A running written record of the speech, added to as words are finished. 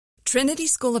Trinity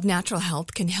School of Natural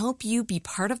Health can help you be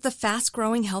part of the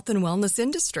fast-growing health and wellness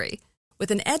industry.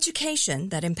 With an education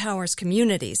that empowers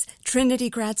communities, Trinity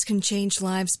grads can change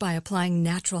lives by applying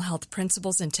natural health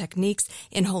principles and techniques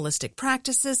in holistic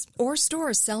practices or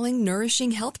stores selling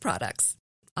nourishing health products.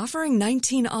 Offering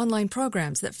 19 online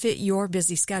programs that fit your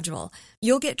busy schedule,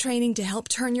 you'll get training to help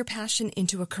turn your passion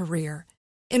into a career.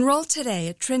 Enroll today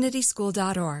at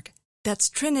trinityschool.org. That's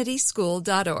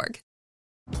trinityschool.org.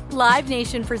 Live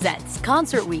Nation presents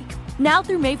Concert Week. Now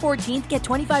through May 14th, get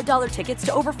 $25 tickets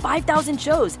to over 5,000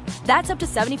 shows. That's up to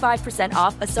 75%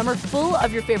 off a summer full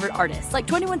of your favorite artists like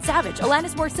 21 Savage,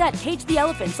 Alanis Morissette, Cage the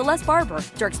Elephant, Celeste Barber,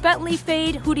 Dierks Bentley,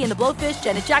 Fade, Hootie and the Blowfish,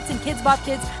 Janet Jackson, Kidz Bop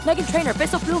Kids, Meghan Trainor,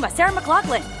 Peso Pluma, Sarah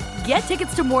McLachlan. Get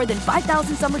tickets to more than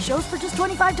 5,000 summer shows for just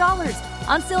 $25.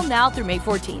 Until now through May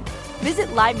 14th. Visit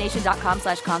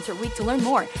LiveNation.com/Concert Week to learn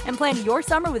more and plan your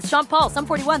summer with Sean Paul, Sum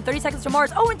 41, 30 Seconds to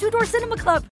Mars, and Two Door Cinema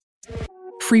Club.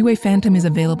 Freeway Phantom is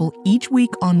available each week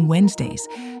on Wednesdays.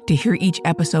 To hear each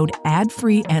episode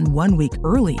ad-free and 1 week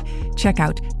early, check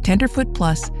out Tenderfoot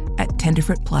Plus at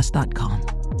tenderfootplus.com.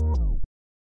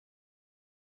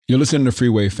 You're listening to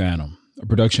Freeway Phantom, a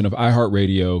production of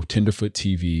iHeartRadio, Tenderfoot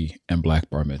TV, and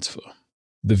Black Bar Mitzvah.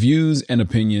 The views and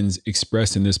opinions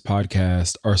expressed in this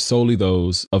podcast are solely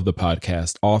those of the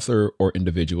podcast author or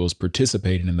individuals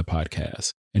participating in the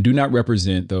podcast and do not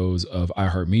represent those of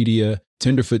iHeartMedia,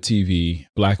 Tenderfoot TV,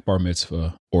 Black Bar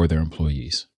Mitzvah, or their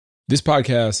employees. This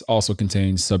podcast also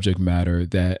contains subject matter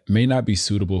that may not be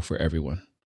suitable for everyone.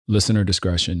 Listener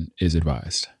discretion is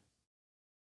advised.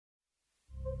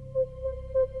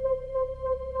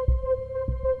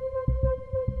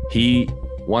 He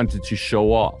wanted to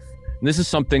show off. And this is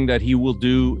something that he will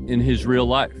do in his real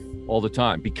life all the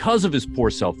time. Because of his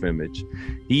poor self-image,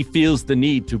 he feels the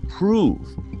need to prove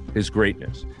his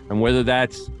greatness. And whether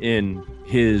that's in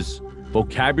his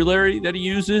vocabulary that he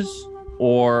uses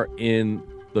or in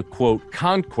the, quote,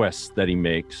 conquests that he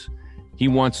makes, he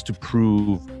wants to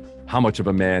prove how much of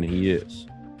a man he is.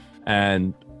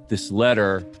 And this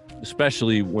letter,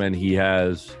 especially when he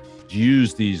has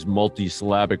used these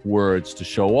multi-syllabic words to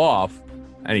show off,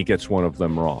 and he gets one of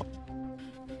them wrong.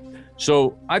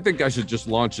 So I think I should just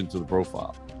launch into the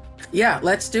profile. Yeah,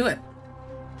 let's do it.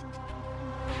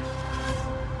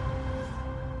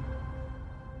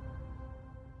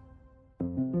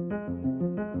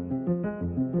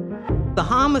 The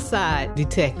homicide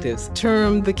detectives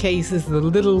termed the cases the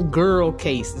little girl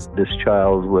cases. This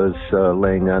child was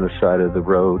laying on the side of the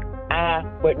road. I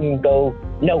wouldn't go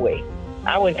nowhere.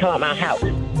 I wouldn't come out my house.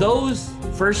 Those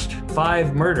first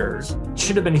 5 murders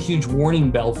should have been a huge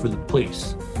warning bell for the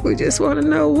police. We just want to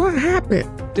know what happened.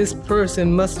 This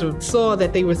person must have saw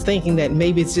that they were thinking that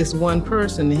maybe it's just one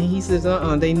person. And he says,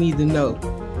 they need to know.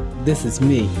 This is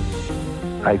me.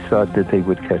 I thought that they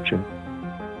would catch him.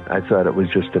 I thought it was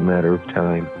just a matter of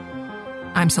time.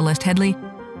 I'm Celeste Headley,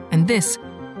 and this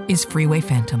is Freeway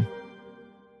Phantom.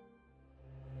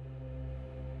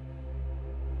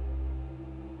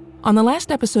 On the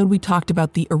last episode, we talked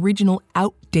about the original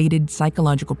outdated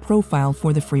psychological profile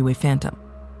for the Freeway Phantom.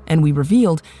 And we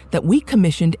revealed that we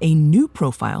commissioned a new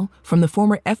profile from the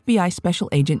former FBI special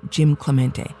agent Jim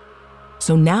Clemente.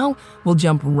 So now we'll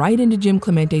jump right into Jim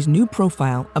Clemente's new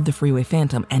profile of the Freeway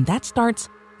Phantom, and that starts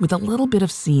with a little bit of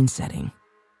scene setting.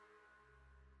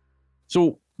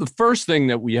 So the first thing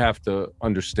that we have to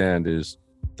understand is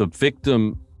the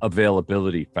victim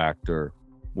availability factor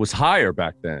was higher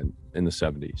back then in the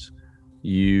 70s.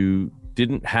 You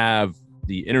didn't have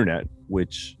the internet,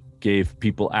 which gave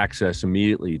people access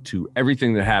immediately to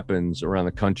everything that happens around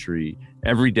the country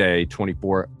every day,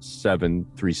 24/7,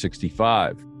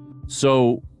 365.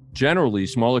 So generally,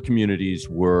 smaller communities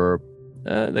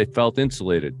they felt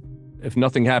insulated. If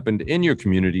nothing happened in your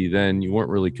community, then you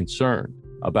weren't really concerned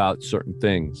about certain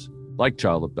things like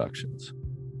child abductions.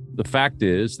 The fact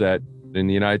is that in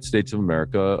the United States of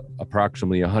America,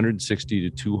 approximately 160 to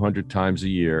 200 times a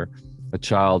year, a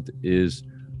child is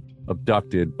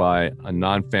abducted by a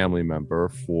non-family member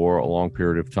for a long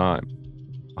period of time.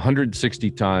 160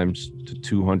 times to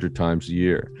 200 times a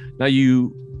year. Now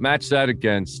you match that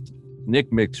against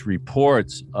NCMEC's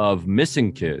reports of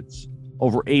missing kids,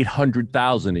 over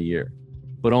 800,000 a year,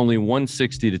 but only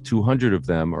 160 to 200 of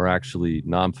them are actually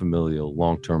non-familial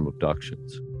long-term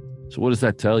abductions. So what does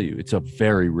that tell you? It's a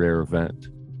very rare event.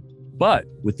 But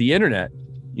with the internet,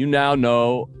 you now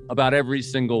know about every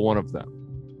single one of them.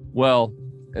 Well,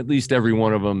 at least every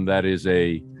one of them that is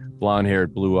a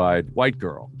blonde-haired, blue-eyed white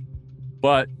girl.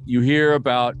 But you hear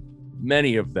about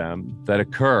many of them that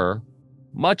occur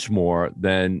much more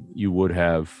than you would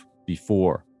have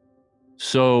before.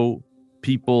 So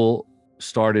people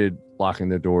started locking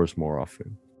their doors more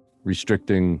often.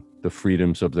 restricting the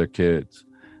freedoms of their kids,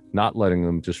 not letting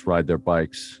them just ride their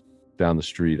bikes down the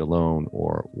street alone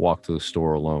or walk to the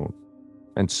store alone.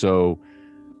 And so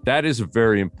that is a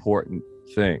very important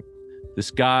thing.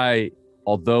 This guy,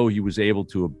 although he was able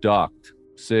to abduct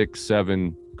 6,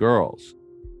 7 girls,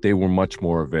 they were much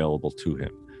more available to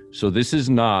him. So this is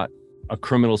not a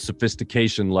criminal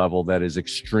sophistication level that is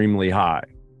extremely high.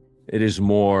 It is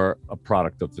more a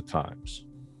product of the times.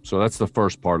 So that's the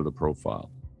first part of the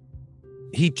profile.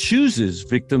 He chooses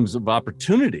victims of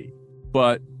opportunity,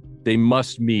 but they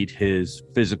must meet his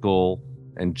physical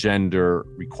and gender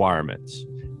requirements.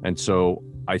 And so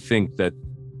I think that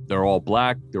they're all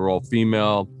Black, they're all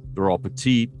female, they're all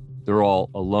petite, they're all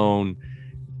alone,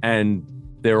 and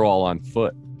they're all on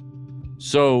foot.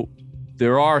 So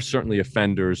there are certainly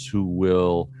offenders who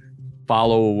will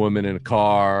follow a woman in a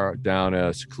car down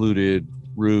a secluded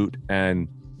route and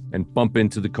bump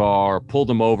into the car, pull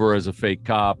them over as a fake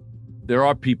cop. There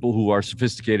are people who are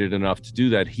sophisticated enough to do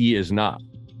that. He is not.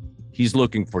 He's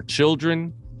looking for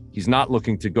children. He's not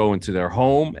looking to go into their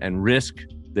home and risk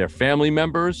their family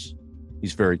members.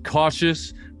 He's very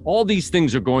cautious. All these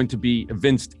things are going to be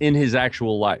evinced in his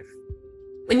actual life.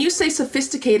 When you say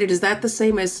sophisticated, is that the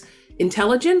same as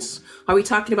intelligence? Are we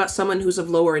talking about someone who's of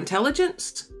lower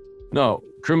intelligence? No,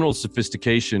 criminal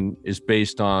sophistication is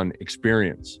based on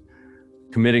experience,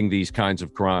 committing these kinds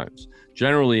of crimes.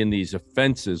 Generally in these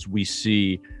offenses, we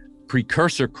see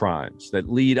precursor crimes that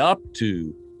lead up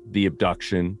to the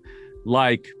abduction,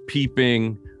 like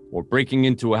peeping or breaking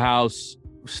into a house,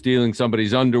 stealing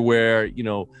somebody's underwear,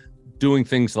 doing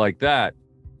things like that.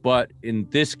 But in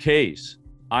this case,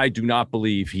 I do not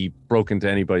believe he broke into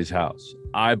anybody's house.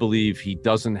 I believe he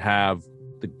doesn't have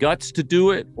the guts to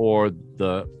do it or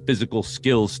the physical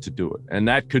skills to do it. And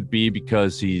that could be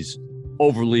because he's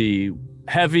overly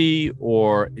heavy,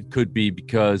 or it could be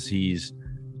because he's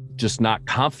just not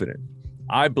confident.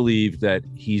 I believe that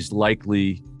he's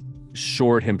likely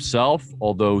short himself,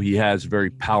 although he has very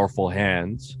powerful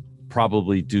hands,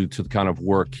 probably due to the kind of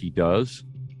work he does.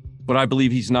 But I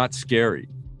believe he's not scary.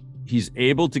 He's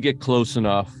able to get close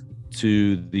enough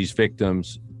to these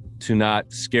victims to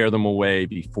not scare them away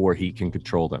before he can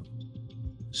control them.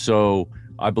 So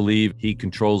I believe he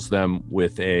controls them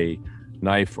with a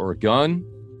knife or a gun,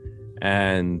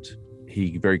 and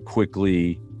he very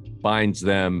quickly binds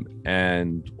them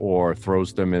or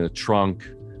throws them in a trunk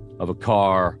of a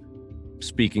car.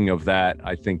 Speaking of that,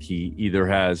 I think he either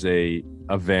has a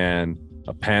van,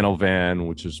 a panel van,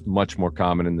 which is much more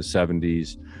common in the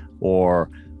 70s,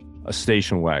 or a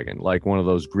station wagon, like one of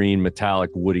those green metallic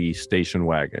woody station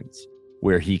wagons,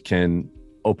 where he can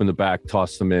open the back,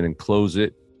 toss them in and close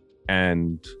it,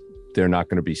 and they're not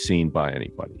going to be seen by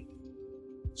anybody.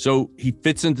 So he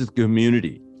fits into the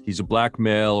community. He's a Black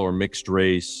male or mixed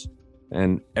race,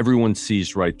 and everyone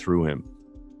sees right through him.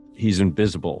 He's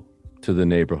invisible to the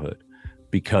neighborhood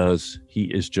because he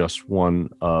is just one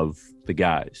of the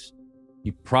guys.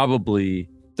 He probably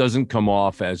doesn't come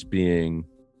off as being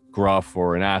gruff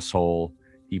or an asshole.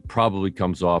 He probably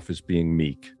comes off as being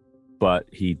meek, but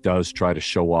he does try to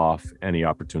show off any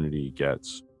opportunity he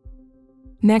gets.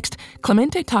 Next,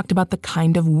 Clemente talked about the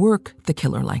kind of work the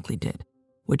killer likely did,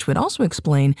 which would also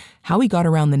explain how he got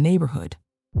around the neighborhood.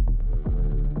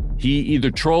 He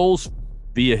either trolls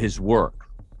via his work.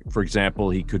 For example,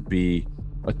 he could be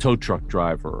a tow truck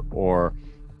driver or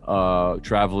a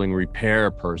traveling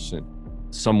repair person,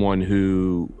 someone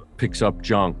who picks up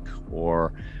junk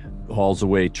or hauls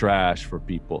away trash for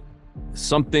people.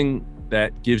 Something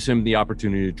that gives him the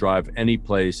opportunity to drive any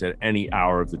place at any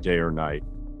hour of the day or night.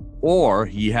 Or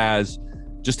he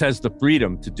just has the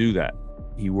freedom to do that.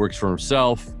 He works for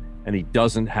himself and he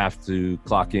doesn't have to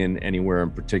clock in anywhere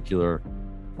in particular.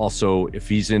 Also, if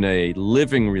he's in a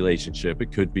living relationship,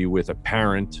 it could be with a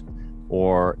parent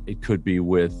or it could be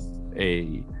with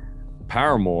a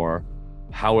paramour.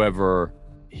 However,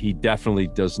 he definitely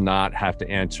does not have to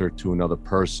answer to another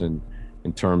person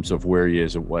in terms of where he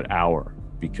is at what hour,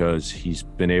 because he's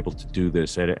been able to do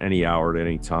this at any hour at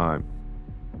any time.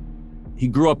 He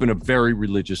grew up in a very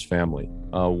religious family,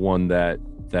 one that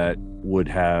would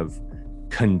have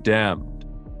condemned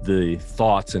the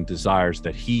thoughts and desires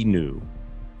that he knew.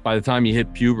 By the time he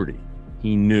hit puberty,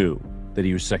 he knew that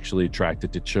he was sexually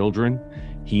attracted to children.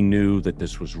 He knew that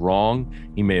this was wrong.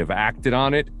 He may have acted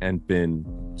on it and been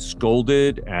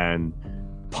scolded and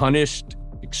punished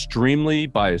extremely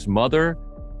by his mother.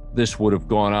 This would have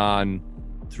gone on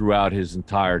throughout his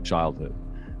entire childhood,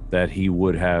 that he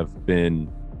would have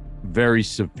been very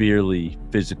severely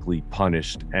physically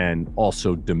punished and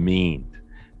also demeaned.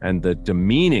 And the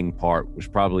demeaning part was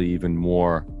probably even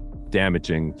more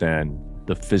damaging than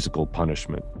the physical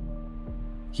punishment.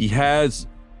 He has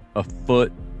a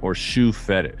foot or shoe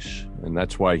fetish, and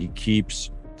that's why he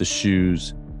keeps the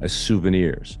shoes as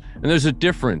souvenirs. And there's a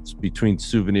difference between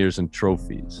souvenirs and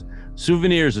trophies.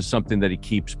 Souvenirs is something that he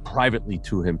keeps privately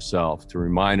to himself to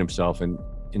remind himself and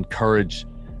encourage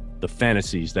the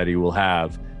fantasies that he will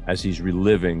have as he's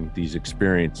reliving these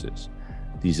experiences,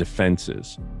 these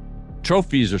offenses.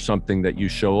 Trophies are something that you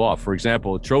show off. For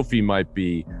example, a trophy might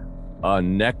be a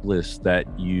necklace that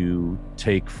you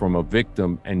take from a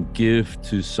victim and give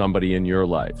to somebody in your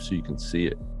life so you can see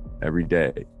it every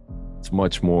day. It's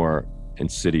much more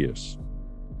insidious.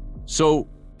 So,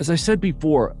 as I said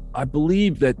before, I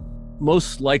believe that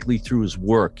most likely through his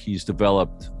work, he's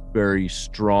developed very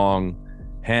strong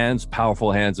hands,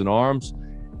 powerful hands and arms.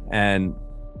 And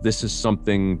this is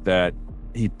something that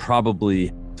he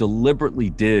probably deliberately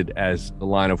did as a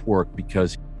line of work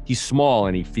because he's small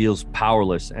and he feels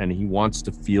powerless and he wants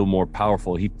to feel more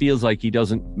powerful. He feels like he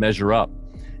doesn't measure up.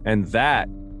 And that,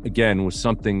 again, was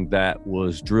something that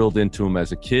was drilled into him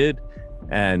as a kid.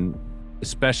 And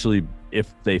especially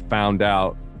if they found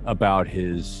out about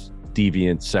his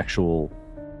deviant sexual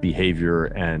behavior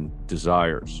and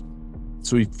desires.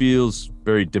 So he feels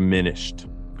very diminished.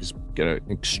 He's got an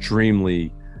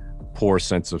extremely poor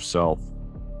sense of self.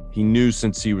 He knew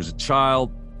since he was a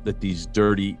child that these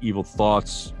dirty, evil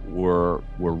thoughts were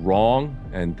wrong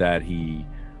and that he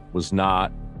was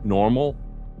not normal.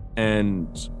 And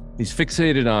he's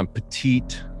fixated on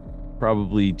petite,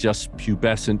 probably just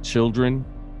pubescent children.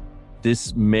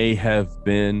 This may have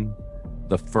been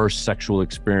the first sexual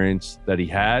experience that he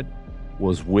had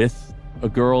was with a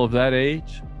girl of that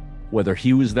age. Whether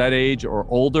he was that age or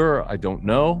older, I don't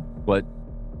know, but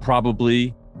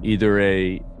probably either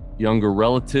a younger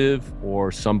relative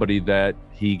or somebody that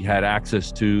he had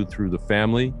access to through the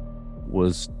family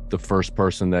was the first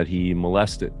person that he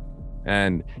molested.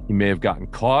 And he may have gotten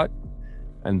caught.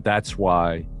 And that's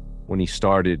why when he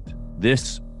started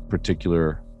this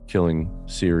particular killing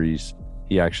series,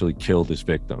 he actually killed his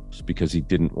victims because he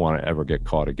didn't want to ever get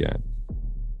caught again.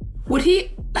 Would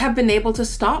he have been able to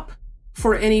stop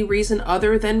for any reason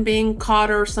other than being caught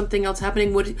or something else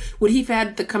happening? Would he have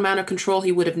had the amount of control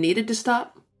he would have needed to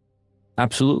stop?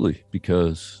 Absolutely,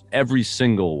 because every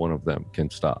single one of them can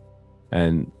stop.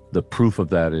 And the proof of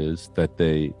that is that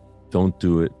they don't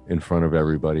do it in front of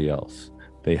everybody else.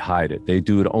 They hide it. They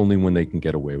do it only when they can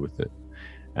get away with it.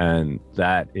 And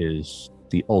that is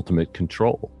the ultimate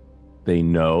control. They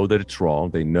know that it's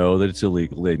wrong. They know that it's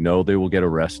illegal. They know they will get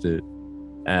arrested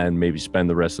and maybe spend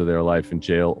the rest of their life in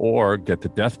jail or get the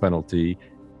death penalty.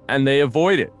 And they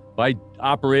avoid it by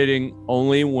operating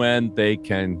only when they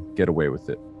can get away with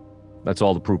it. That's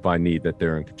all the proof I need that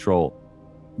they're in control.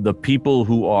 The people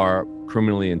who are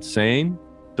criminally insane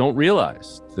don't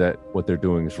realize that what they're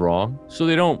doing is wrong, so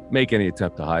they don't make any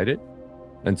attempt to hide it.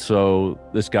 And so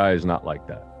this guy is not like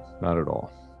that, not at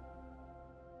all.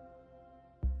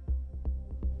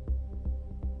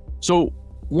 So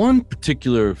one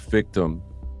particular victim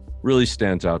really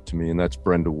stands out to me, and that's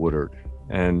Brenda Woodard.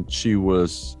 And she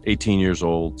was 18 years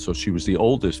old, so she was the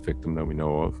oldest victim that we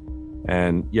know of.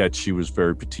 And yet she was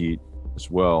very petite as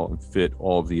well and fit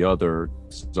all of the other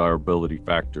desirability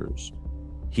factors.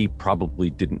 He probably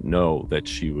didn't know that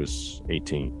she was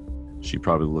 18. She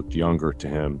probably looked younger to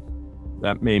him.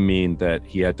 That may mean that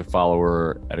he had to follow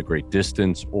her at a great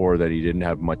distance or that he didn't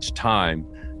have much time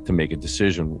to make a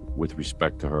decision with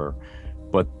respect to her.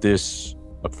 But this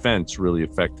offense really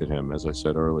affected him, as I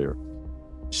said earlier.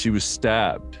 She was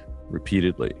stabbed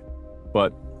repeatedly, but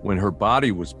when her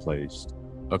body was placed,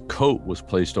 a coat was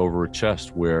placed over her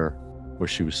chest where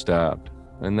she was stabbed.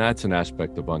 And that's an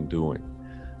aspect of undoing.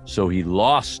 So he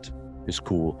lost his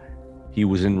cool. He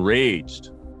was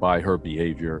enraged by her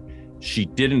behavior. She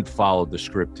didn't follow the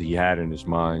script he had in his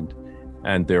mind,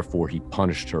 and therefore he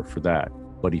punished her for that.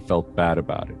 But he felt bad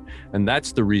about it. And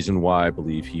that's the reason why I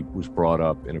believe he was brought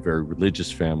up in a very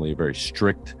religious family, a very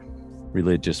strict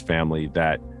religious family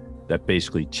that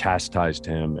basically chastised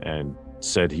him and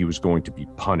said he was going to be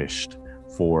punished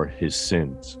for his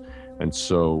sins. And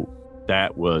so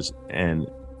that was an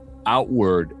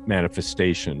outward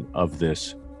manifestation of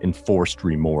this enforced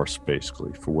remorse,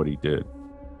 basically, for what he did.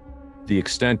 The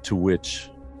extent to which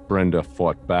Brenda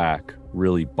fought back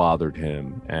really bothered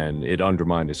him, and it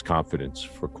undermined his confidence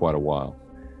for quite a while.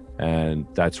 And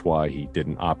that's why he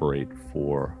didn't operate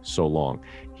for so long.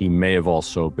 He may have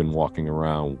also been walking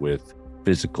around with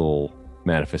physical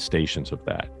manifestations of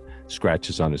that.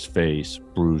 Scratches on his face,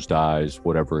 bruised eyes,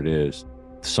 whatever it is.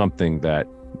 Something that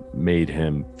made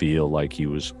him feel like he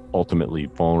was ultimately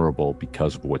vulnerable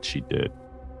because of what she did.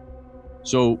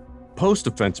 So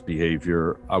post-offense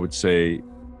behavior, I would say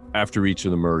after each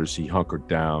of the murders, he hunkered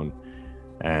down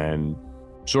and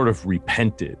sort of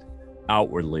repented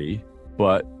outwardly,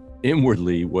 but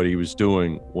inwardly what he was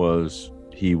doing was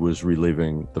he was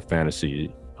reliving the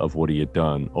fantasy of what he had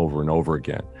done over and over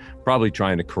again, probably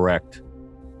trying to correct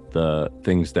the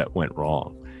things that went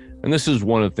wrong. And this is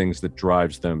one of the things that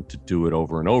drives them to do it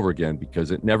over and over again,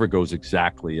 because it never goes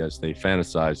exactly as they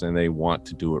fantasize, and they want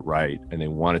to do it right, and they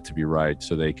want it to be right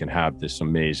so they can have this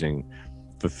amazing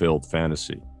fulfilled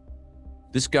fantasy.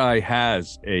 This guy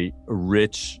has a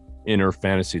rich inner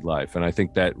fantasy life, and I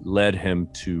think that led him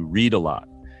to read a lot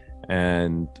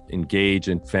and engage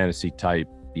in fantasy type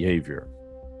behavior.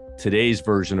 Today's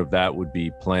version of that would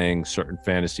be playing certain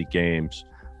fantasy games,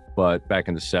 but back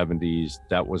in the 70s,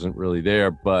 that wasn't really there,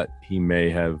 but he may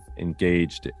have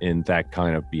engaged in that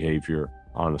kind of behavior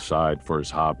on the side for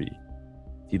his hobby.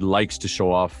 He likes to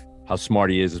show off how smart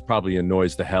he is. It probably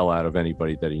annoys the hell out of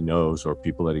anybody that he knows or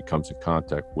people that he comes in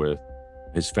contact with.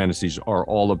 His fantasies are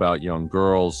all about young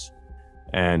girls,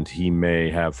 and he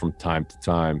may have from time to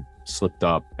time slipped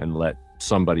up and let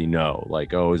somebody know,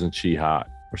 like, oh, isn't she hot?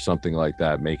 Or something like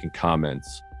that, making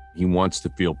comments. He wants to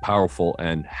feel powerful,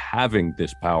 and having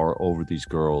this power over these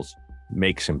girls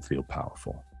makes him feel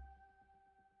powerful.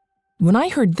 When I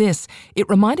heard this, it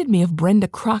reminded me of Brenda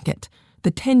Crockett,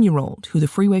 the 10-year-old who the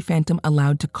Freeway Phantom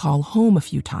allowed to call home a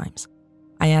few times.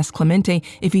 I asked Clemente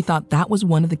if he thought that was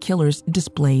one of the killer's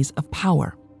displays of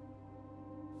power.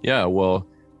 Yeah, well,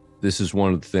 this is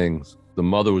one of the things. The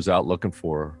mother was out looking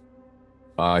for her.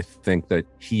 I think that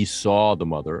he saw the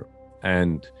mother,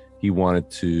 and he wanted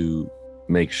to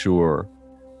make sure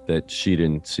that she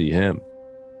didn't see him.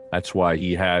 That's why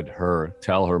he had her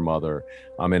tell her mother,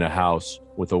 I'm in a house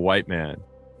with a white man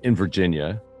in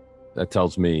Virginia. That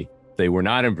tells me they were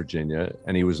not in Virginia,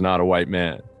 and he was not a white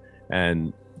man.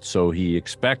 And so he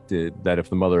expected that if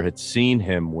the mother had seen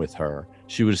him with her,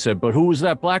 she would have said, but who was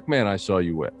that black man I saw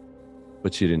you with?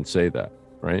 But she didn't say that,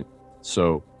 right?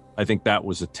 So I think that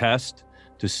was a test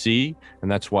to see,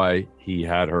 and that's why he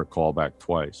had her call back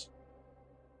twice.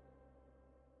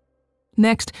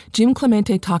 Next, Jim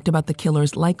Clemente talked about the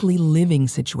killer's likely living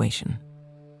situation.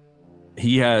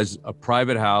 He has a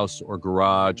private house or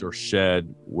garage or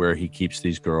shed where he keeps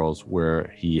these girls,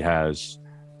 where he has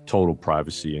total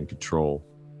privacy and control.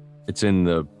 It's in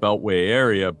the Beltway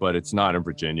area, but it's not in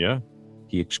Virginia.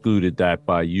 He excluded that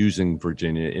by using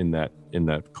Virginia in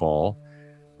that call.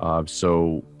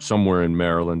 So somewhere in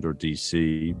Maryland or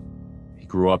DC, he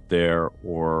grew up there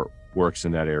or works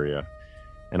in that area.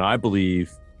 And I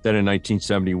believe that in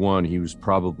 1971, he was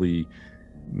probably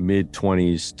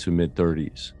mid-20s to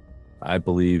mid-30s. I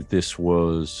believe this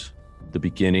was the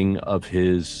beginning of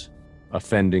his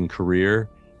offending career.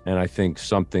 And I think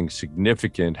something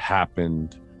significant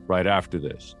happened right after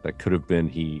this. That could have been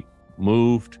he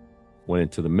moved, went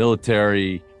into the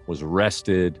military, was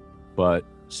arrested, but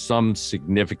some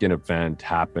significant event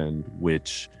happened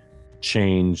which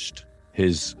changed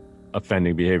his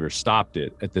offending behavior, stopped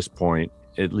it at this point,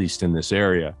 at least in this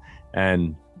area.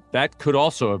 And that could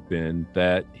also have been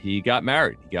that he got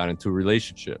married, he got into a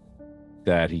relationship,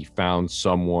 that he found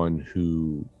someone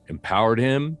who empowered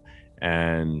him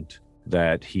and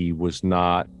that he was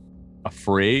not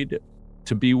afraid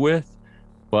to be with.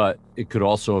 But it could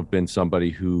also have been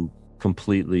somebody who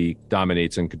completely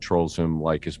dominates and controls him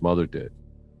like his mother did.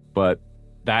 But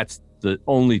that's the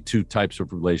only two types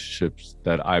of relationships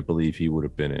that I believe he would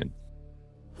have been in.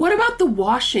 What about the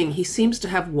washing? He seems to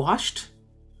have washed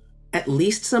at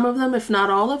least some of them, if not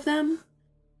all of them.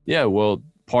 Yeah, well,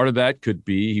 part of that could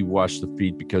be he washed the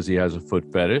feet because he has a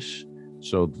foot fetish.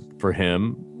 So for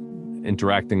him,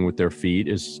 interacting with their feet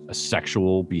is a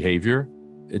sexual behavior.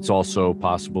 It's also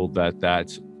possible that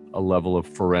that's a level of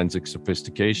forensic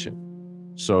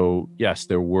sophistication. So yes,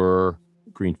 there were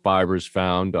green fibers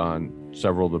found on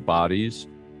several of the bodies.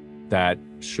 That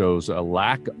shows a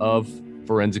lack of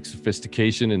forensic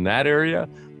sophistication in that area,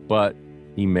 but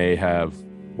he may have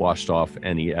washed off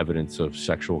any evidence of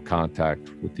sexual contact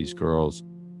with these girls.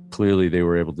 Clearly, they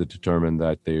were able to determine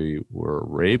that they were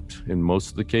raped in most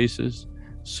of the cases,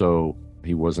 so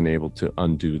he wasn't able to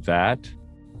undo that,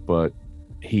 but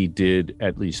he did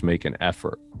at least make an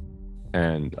effort.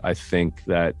 And I think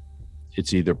that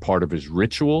it's either part of his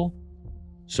ritual.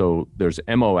 So there's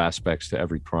MO aspects to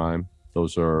every crime.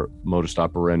 Those are modus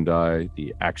operandi,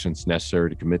 the actions necessary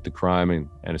to commit the crime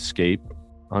and escape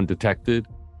undetected.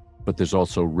 But there's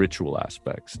also ritual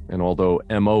aspects. And although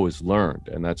MO is learned,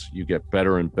 and that's, you get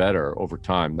better and better over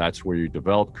time, that's where you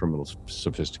develop criminal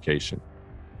sophistication.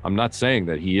 I'm not saying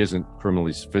that he isn't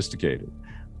criminally sophisticated.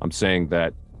 I'm saying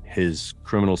that his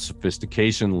criminal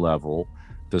sophistication level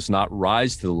does not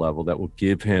rise to the level that will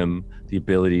give him the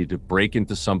ability to break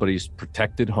into somebody's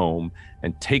protected home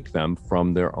and take them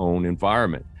from their own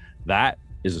environment. That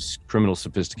is a criminal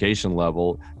sophistication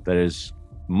level that is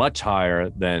much higher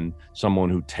than someone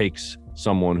who takes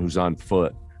someone who's on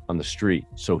foot on the street.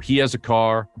 So he has a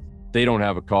car, they don't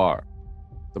have a car.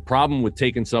 The problem with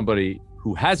taking somebody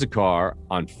who has a car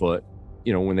on foot,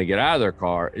 when they get out of their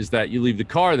car, is that you leave the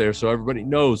car there so everybody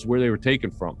knows where they were taken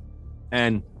from.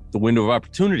 And the window of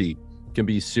opportunity can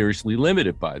be seriously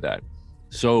limited by that.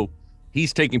 So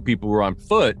he's taking people who are on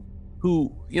foot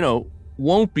who,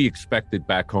 won't be expected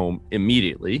back home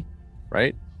immediately,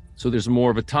 right? So there's more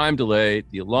of a time delay.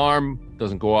 The alarm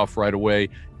doesn't go off right away,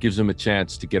 gives him a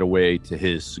chance to get away to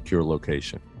his secure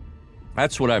location.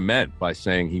 That's what I meant by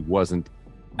saying he wasn't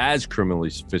as criminally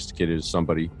sophisticated as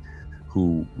somebody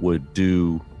who would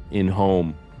do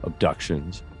in-home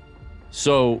abductions.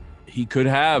 So he could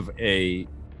have a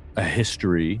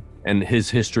history, and his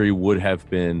history would have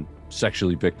been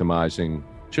sexually victimizing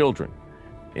children,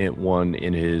 one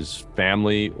in his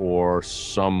family or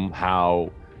somehow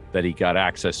that he got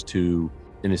access to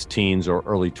in his teens or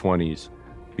early 20s,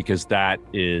 because that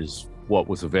is what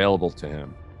was available to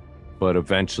him. But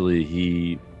eventually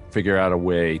he figured out a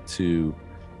way to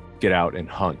get out and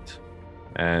hunt.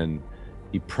 And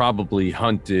he probably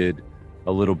hunted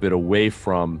a little bit away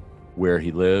from where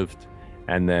he lived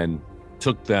and then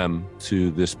took them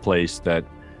to this place that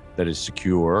is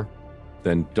secure,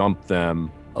 then dumped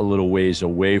them a little ways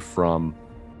away from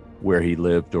where he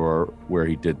lived or where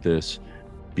he did this,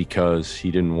 because he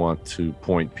didn't want to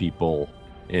point people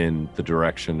in the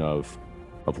direction of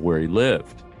where he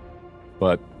lived.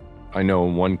 But I know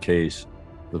in one case,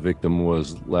 the victim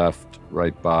was left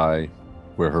right by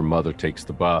where her mother takes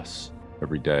the bus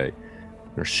every day.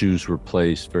 Her shoes were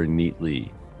placed very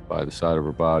neatly by the side of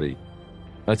her body.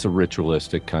 That's a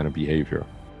ritualistic kind of behavior.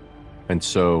 And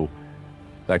so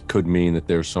that could mean that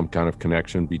there's some kind of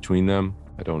connection between them.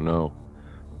 I don't know.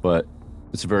 But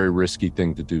it's a very risky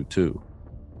thing to do too.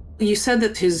 You said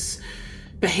that his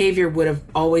behavior would have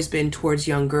always been towards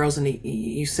young girls, and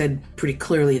you said pretty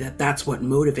clearly that that's what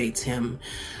motivates him.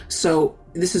 So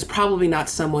this is probably not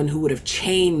someone who would have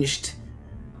changed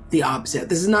the opposite.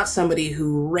 This is not somebody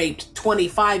who raped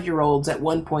 25-year-olds at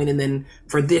one point and then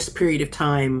for this period of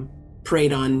time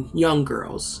preyed on young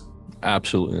girls.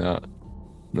 Absolutely not.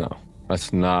 No,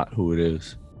 that's not who it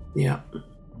is. Yeah.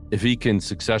 If he can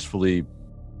successfully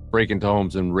break into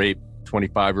homes and rape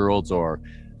 25-year-olds or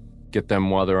get them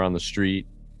while they're on the street,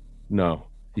 no,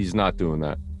 he's not doing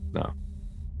that. No.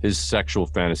 His sexual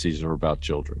fantasies are about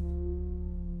children.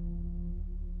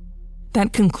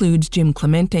 That concludes Jim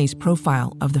Clemente's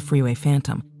profile of the Freeway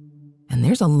Phantom. And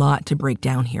there's a lot to break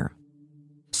down here.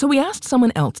 So we asked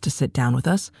someone else to sit down with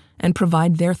us and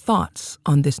provide their thoughts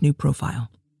on this new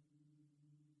profile.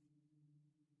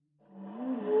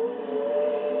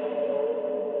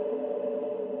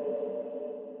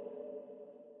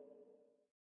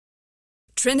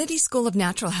 Trinity School of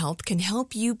Natural Health can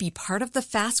help you be part of the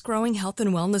fast-growing health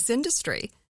and wellness industry.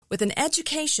 With an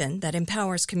education that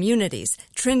empowers communities,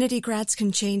 Trinity grads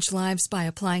can change lives by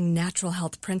applying natural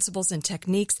health principles and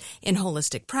techniques in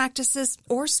holistic practices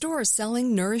or stores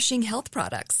selling nourishing health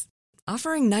products.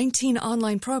 Offering 19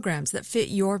 online programs that fit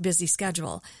your busy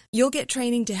schedule, you'll get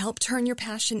training to help turn your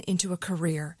passion into a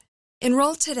career.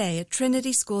 Enroll today at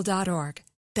trinityschool.org.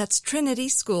 That's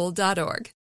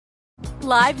trinityschool.org.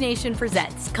 Live Nation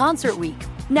presents Concert Week.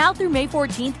 Now through May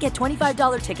 14th, get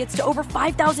 $25 tickets to over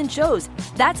 5,000 shows.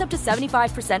 That's up to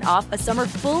 75% off a summer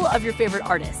full of your favorite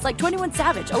artists like 21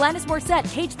 Savage, Alanis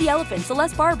Morissette, Cage the Elephant,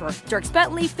 Celeste Barber, Dierks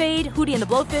Bentley, Fade, Hootie and the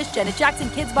Blowfish, Janet Jackson,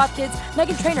 Kidz Bop Kids,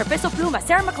 Meghan Trainor, Peso Pluma,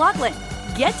 Sarah McLachlan.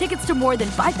 Get tickets to more than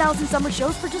 5,000 summer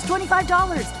shows for just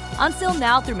 $25. Until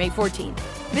now through May 14th.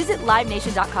 Visit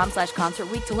LiveNation.com/Concert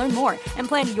Week to learn more and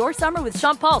plan your summer with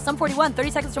Sean Paul, Sum 41,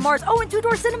 30 Seconds to Mars, and Two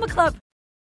Door Cinema Club.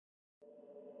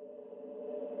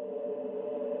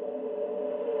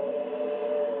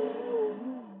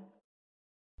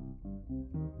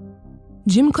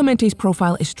 Jim Clemente's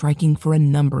profile is striking for a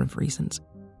number of reasons.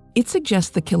 It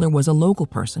suggests the killer was a local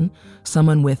person,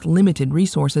 someone with limited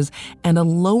resources and a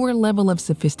lower level of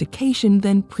sophistication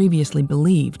than previously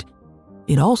believed.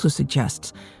 It also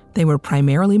suggests they were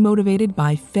primarily motivated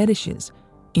by fetishes,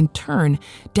 in turn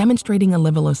demonstrating a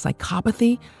level of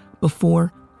psychopathy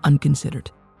before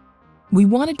unconsidered. We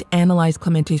wanted to analyze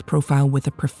Clemente's profile with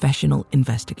a professional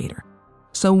investigator.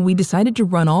 So we decided to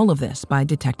run all of this by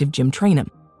Detective Jim Trainum.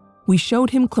 We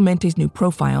showed him Clemente's new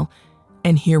profile,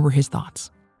 and here were his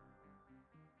thoughts.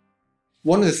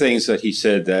 One of the things that he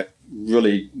said that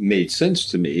really made sense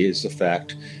to me is the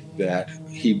fact that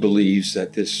he believes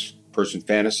that this person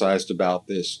fantasized about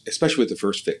this, especially with the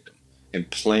first victim, and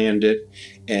planned it.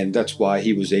 And that's why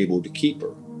he was able to keep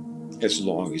her as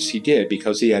long as he did,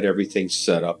 because he had everything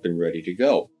set up and ready to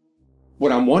go.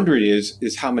 What I'm wondering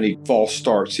is how many false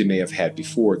starts he may have had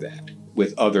before that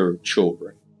with other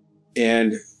children.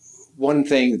 And one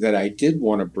thing that I did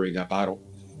want to bring up, I don't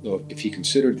know if he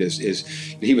considered this, is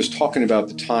that he was talking about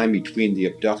the time between the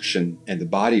abduction and the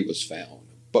body was found.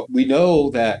 But we know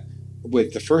that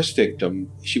with the first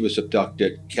victim, she was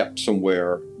abducted, kept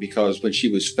somewhere, because when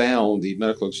she was found, the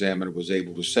medical examiner was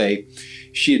able to say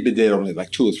she had been dead only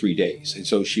like 2 or 3 days. And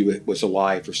so she was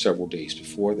alive for several days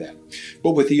before that.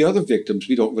 But with the other victims,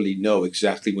 we don't really know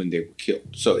exactly when they were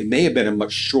killed. So it may have been a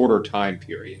much shorter time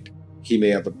period. He may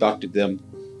have abducted them,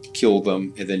 killed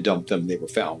them, and then dumped them. They were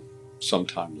found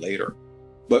sometime later.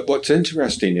 But what's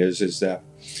interesting is that,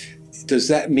 does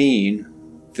that mean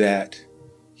that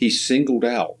he singled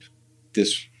out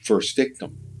this first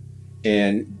victim?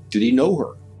 And did he know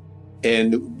her?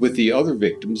 And with the other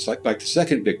victims, like the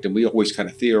second victim, we always kind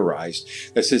of theorized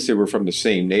that since they were from the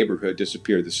same neighborhood,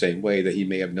 disappeared the same way, that he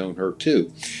may have known her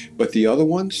too. But the other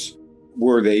ones,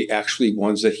 were they actually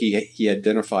ones that he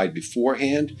identified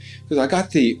beforehand? Because I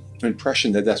got the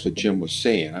impression that that's what Jim was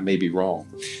saying. I may be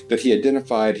wrong. That he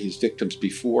identified his victims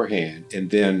beforehand and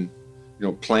then,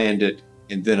 planned it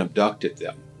and then abducted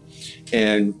them.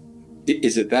 And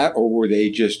is it that, or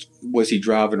was he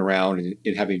driving around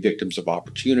and having victims of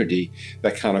opportunity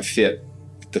that kind of fit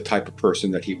the type of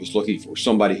person that he was looking for?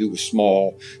 Somebody who was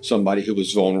small, somebody who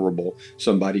was vulnerable,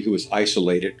 somebody who was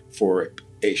isolated for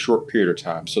a short period of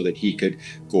time so that he could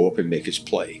go up and make his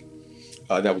play.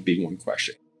 That would be one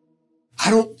question. I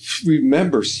don't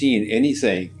remember seeing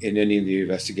anything in any of the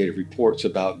investigative reports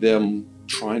about them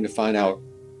trying to find out,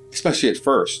 especially at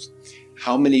first,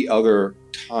 how many other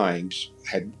times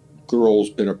had girls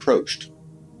been approached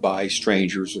by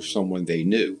strangers or someone they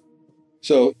knew.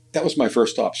 So that was my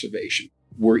first observation.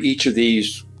 Were each of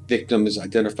these victims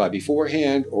identified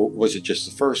beforehand, or was it just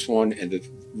the first one and the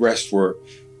rest were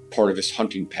part of his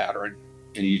hunting pattern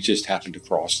and he just happened to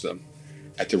cross them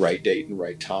at the right date and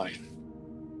right time?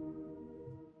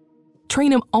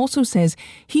 Trainum also says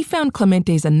he found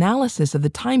Clemente's analysis of the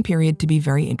time period to be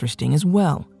very interesting as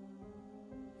well.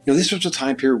 This was a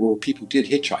time period where people did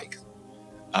hitchhike.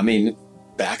 I mean,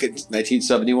 back in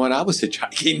 1971, I was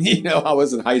hitchhiking. I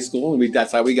was in high school, and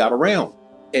that's how we got around.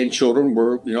 And children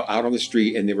were, out on the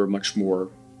street, and they were much more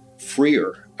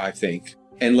freer, I think,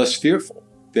 and less fearful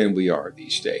than we are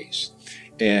these days.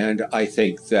 And I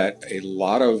think that a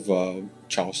lot of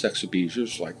child sex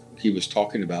abusers, like he was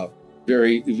talking about,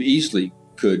 very easily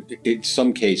could, in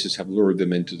some cases, have lured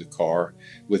them into the car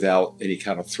without any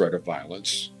kind of threat of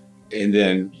violence, and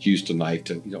then used a knife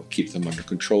to, keep them under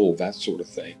control, that sort of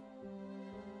thing.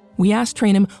 We asked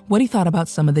Trainum what he thought about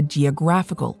some of the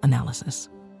geographical analysis.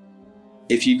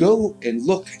 If you go and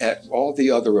look at all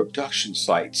the other abduction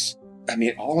sites,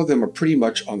 all of them are pretty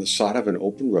much on the side of an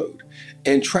open road.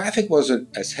 And traffic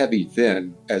wasn't as heavy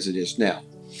then as it is now.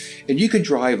 And you could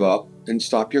drive up and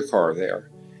stop your car there,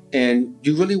 and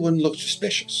you really wouldn't look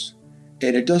suspicious.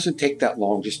 And it doesn't take that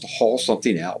long just to haul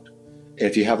something out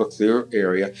if you have a clear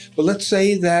area. But let's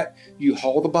say that you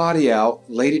haul the body out,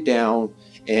 laid it down,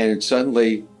 and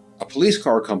suddenly a police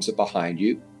car comes up behind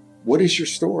you. What is your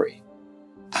story?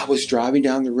 I was driving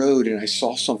down the road and I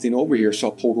saw something over here,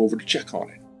 so I pulled over to check on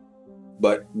it.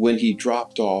 But when he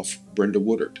dropped off Brenda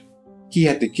Woodard, he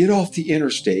had to get off the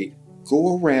interstate,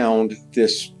 go around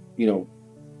this,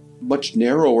 much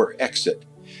narrower exit,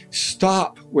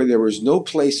 stop where there was no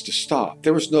place to stop.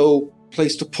 There was no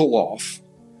place to pull off.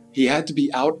 He had to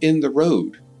be out in the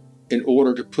road in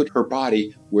order to put her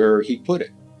body where he put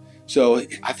it. So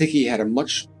I think he had a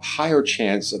much higher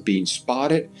chance of being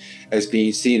spotted, as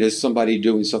being seen as somebody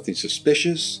doing something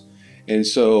suspicious. And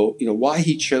so, why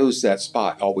he chose that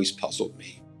spot always puzzled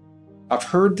me. I've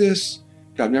heard this,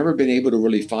 but I've never been able to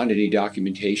really find any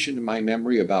documentation in my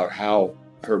memory about how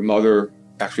her mother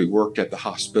actually worked at the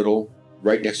hospital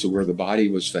right next to where the body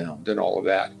was found and all of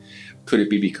that. Could it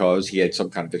be because he had some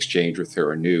kind of exchange with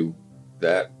her and knew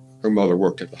that her mother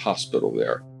worked at the hospital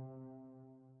there?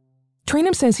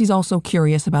 Trainum says he's also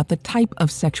curious about the type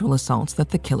of sexual assaults that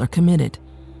the killer committed.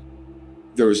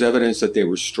 There was evidence that they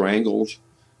were strangled,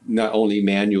 not only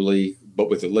manually, but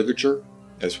with a ligature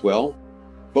as well.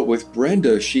 But with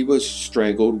Brenda, she was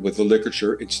strangled with a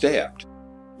ligature and stabbed.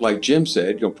 Like Jim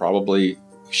said, probably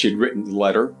she'd written the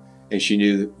letter and she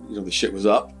knew that, the shit was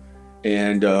up.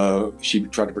 And she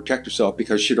tried to protect herself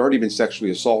because she'd already been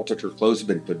sexually assaulted. Her clothes had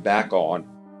been put back on.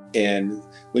 And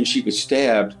when she was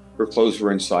stabbed, her clothes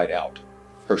were inside out.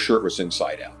 Her shirt was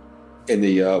inside out. And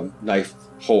the knife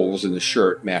holes in the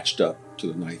shirt matched up to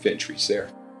the knife entries there.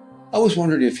 I was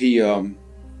wondering if he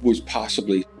was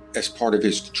possibly, as part of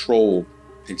his control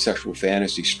and sexual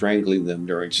fantasy, strangling them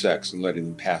during sex and letting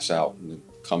them pass out and then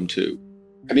come to.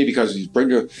 I mean, because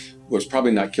Brenda was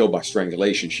probably not killed by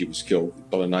strangulation, she was killed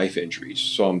by the knife injuries.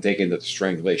 So I'm thinking that the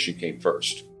strangulation came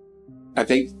first. I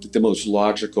think the most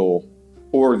logical,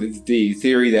 or the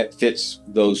theory that fits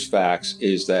those facts,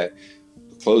 is that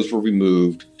the clothes were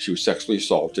removed, she was sexually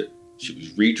assaulted, she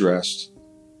was redressed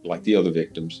like the other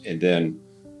victims, and then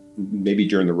maybe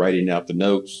during the writing out the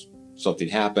notes, something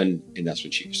happened, and that's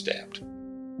when she was stabbed.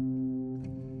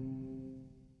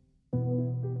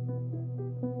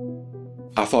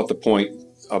 I thought the point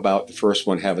about the first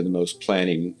one having the most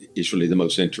planning is really the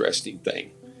most interesting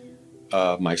thing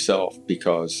myself,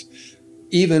 because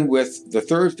even with the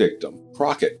third victim,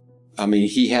 Crockett, I mean,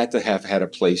 he had to have had a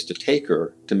place to take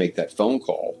her to make that phone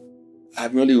call.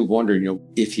 I'm really wondering,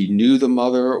 if he knew the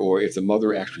mother or if the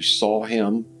mother actually saw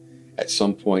him at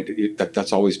some point.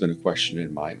 That's always been a question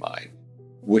in my mind.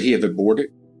 Would he have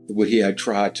aborted? Would he have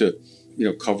tried to,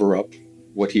 cover up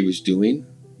what he was doing?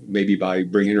 Maybe by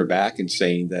bringing her back and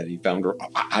saying that he found her.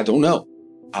 I don't know.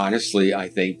 Honestly, I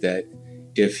think that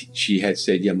if she had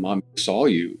said, yeah, Mom saw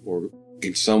you, or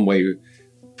in some way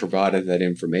provided that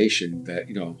information, that,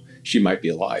 she might be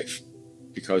alive,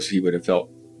 because he would have felt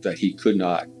that he could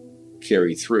not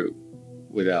carry through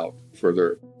without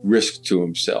further risk to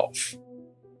himself.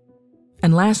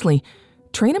 And lastly,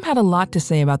 Trainum had a lot to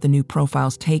say about the new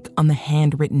profile's take on the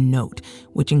handwritten note,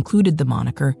 which included the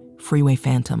moniker Freeway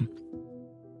Phantom.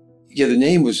 Yeah, the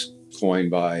name was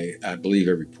coined by, I believe,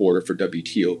 a reporter for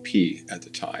WTOP at the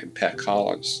time, Pat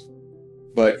Collins.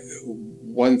 But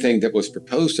one thing that was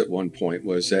proposed at one point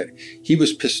was that he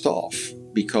was pissed off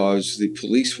because the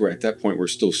police were at that point were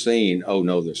still saying, oh,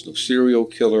 no, there's no serial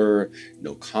killer,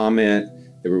 no comment.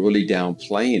 They were really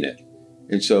downplaying it.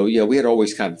 And so, yeah, we had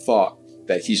always kind of thought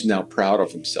that he's now proud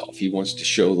of himself. He wants to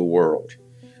show the world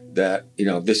that,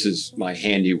 this is my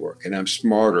handiwork and I'm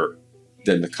smarter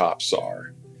than the cops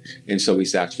are. And so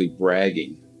he's actually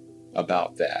bragging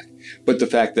about that. But the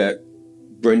fact that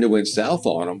Brenda went south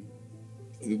on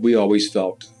him, we always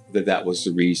felt that that was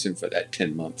the reason for that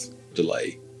 10-month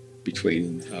delay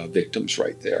between victims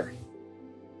right there.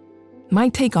 My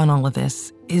take on all of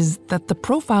this is that the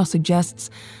profile suggests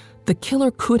the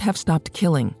killer could have stopped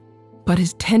killing, but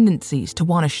his tendencies to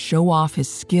want to show off his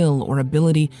skill or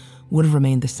ability would have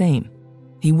remained the same.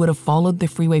 He would have followed the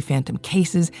Freeway Phantom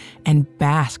cases and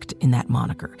basked in that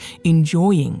moniker,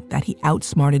 enjoying that he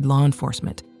outsmarted law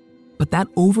enforcement. But that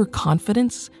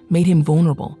overconfidence made him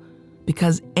vulnerable,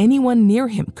 because anyone near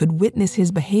him could witness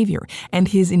his behavior and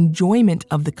his enjoyment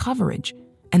of the coverage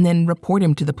and then report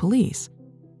him to the police.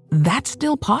 That's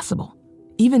still possible,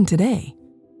 even today.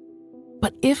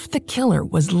 But if the killer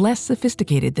was less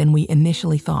sophisticated than we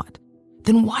initially thought,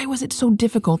 then why was it so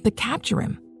difficult to capture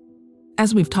him?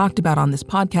 As we've talked about on this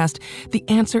podcast, the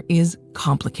answer is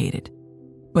complicated.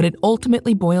 But it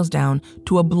ultimately boils down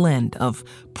to a blend of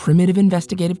primitive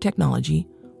investigative technology,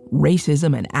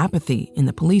 racism and apathy in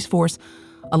the police force,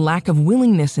 a lack of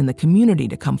willingness in the community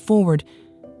to come forward,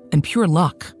 and pure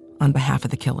luck on behalf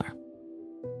of the killer.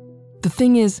 The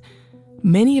thing is,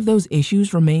 many of those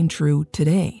issues remain true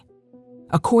today.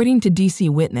 According to DC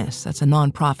Witness, that's a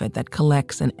nonprofit that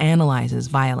collects and analyzes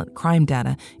violent crime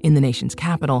data in the nation's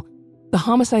capital, the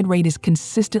homicide rate is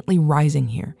consistently rising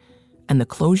here, and the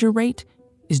closure rate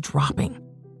is dropping.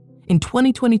 In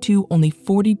 2022, only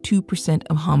 42%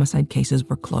 of homicide cases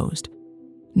were closed.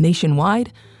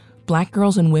 Nationwide, Black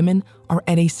girls and women are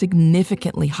at a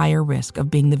significantly higher risk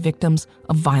of being the victims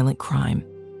of violent crime.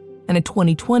 And a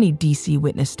 2020 DC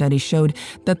Witness study showed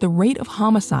that the rate of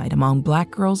homicide among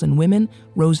Black girls and women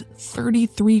rose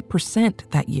 33%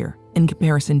 that year in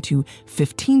comparison to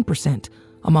 15%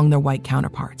 among their white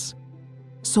counterparts.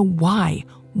 So why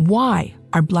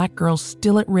are Black girls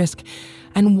still at risk,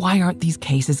 and why aren't these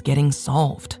cases getting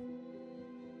solved?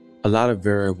 A lot of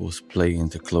variables play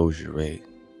into closure rate,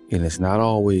 and it's not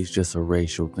always just a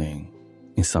racial thing,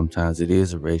 and sometimes it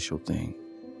is a racial thing.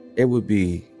 It would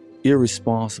be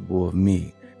irresponsible of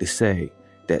me to say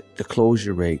that the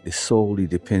closure rate is solely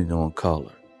dependent on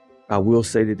color. I will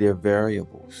say that there are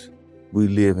variables. We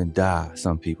live and die,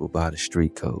 some people, by the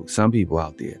street code. Some people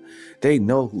out there, they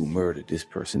know who murdered this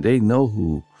person. They know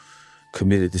who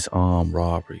committed this armed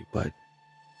robbery, but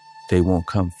they won't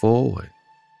come forward.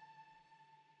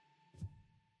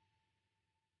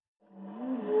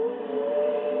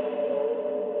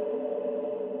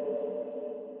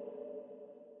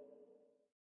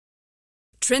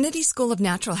 Trinity School of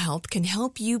Natural Health can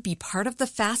help you be part of the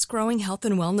fast-growing health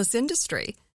and wellness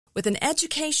industry. With an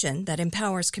education that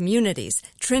empowers communities,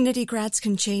 Trinity grads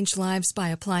can change lives by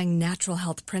applying natural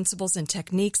health principles and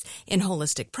techniques in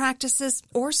holistic practices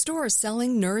or stores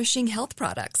selling nourishing health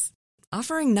products.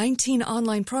 Offering 19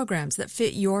 online programs that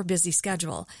fit your busy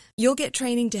schedule, you'll get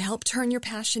training to help turn your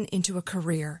passion into a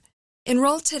career.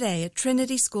 Enroll today at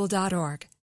trinityschool.org.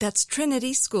 That's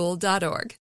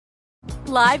trinityschool.org.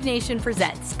 Live Nation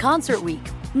presents Concert Week.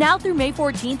 Now through May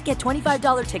 14th, get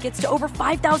 $25 tickets to over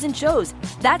 5,000 shows.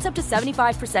 That's up to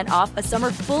 75% off a summer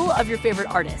full of your favorite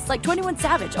artists like 21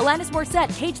 Savage, Alanis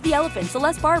Morissette, Cage the Elephant,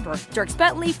 Celeste Barber, Dierks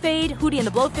Bentley, Fade, Hootie and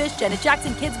the Blowfish, Janet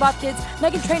Jackson, Kidz Bop Kids,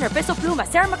 Meghan Trainor, Peso Pluma,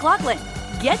 Sarah McLachlan.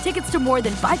 Get tickets to more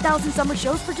than 5,000 summer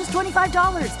shows for just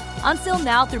 $25. Until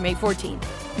now through May 14th.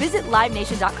 Visit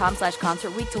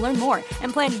LiveNation.com/Concert Week to learn more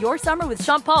and plan your summer with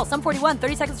Sean Paul, Sum 41,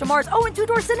 30 Seconds to Mars, and Two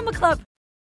Door Cinema Club.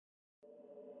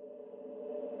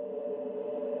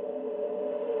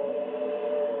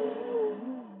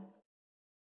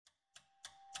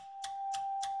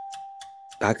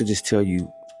 I could just tell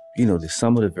you, that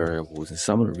some of the variables and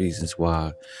some of the reasons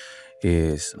why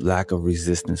is lack of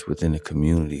resistance within the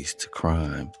communities to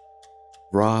crime.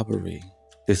 Robbery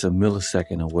is a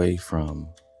millisecond away from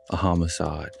a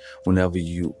homicide whenever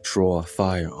you draw a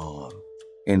firearm.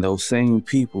 And those same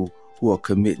people who are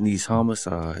committing these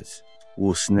homicides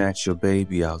will snatch your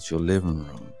baby out your living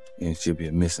room and she'll be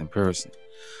a missing person.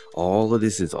 All of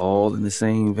this is all in the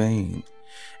same vein.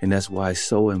 And that's why it's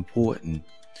so important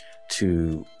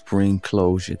to bring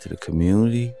closure to the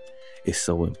community. It's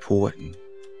so important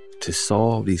to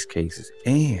solve these cases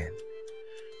and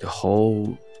to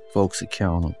hold folks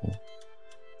accountable.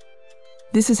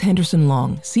 This is Henderson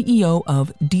Long, CEO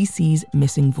of DC's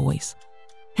Missing Voice.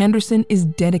 Henderson is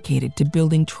dedicated to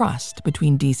building trust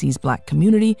between DC's Black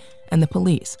community and the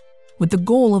police, with the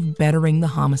goal of bettering the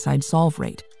homicide solve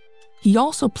rate. He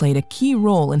also played a key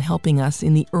role in helping us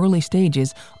in the early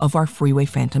stages of our Freeway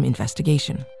Phantom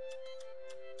investigation.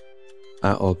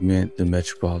 I augment the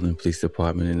Metropolitan Police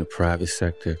Department in the private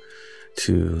sector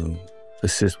to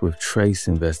assist with trace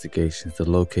investigations to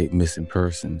locate missing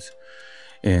persons.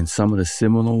 And some of the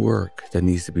seminal work that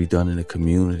needs to be done in the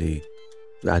community,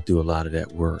 I do a lot of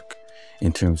that work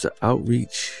in terms of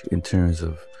outreach, in terms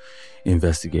of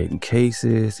investigating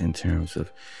cases, in terms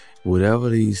of whatever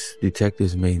these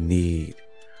detectives may need.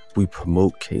 We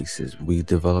promote cases. We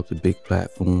develop a big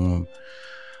platform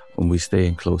and we stay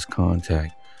in close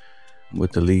contact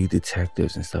with the lead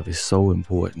detectives and stuff. Is so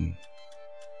important.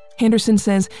 Henderson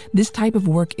says this type of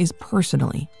work is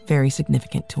personally very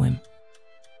significant to him.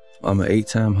 I'm an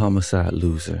 8-time homicide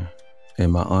loser,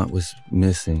 and my aunt was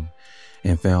missing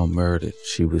and found murdered.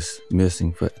 She was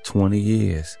missing for 20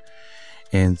 years.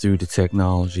 And through the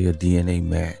technology of DNA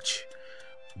match,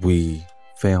 we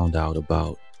found out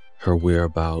about her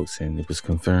whereabouts and it was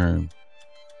confirmed.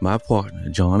 My partner,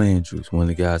 John Andrews, one of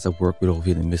the guys I work with over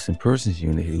here in the Missing Persons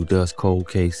Unit who does cold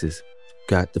cases,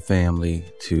 got the family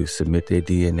to submit their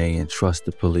DNA and trust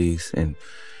the police, and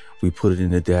we put it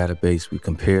in the database. We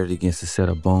compared it against a set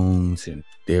of bones, and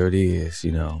there it is,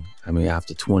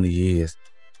 after 20 years.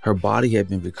 Her body had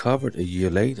been recovered a year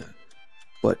later.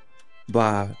 But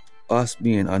by us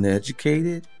being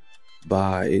uneducated,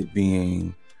 by it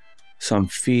being some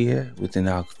fear within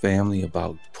our family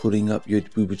about putting up we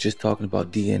were just talking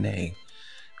about DNA.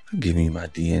 I'm giving you my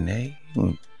DNA. You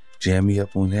want to jam me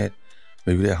up on that?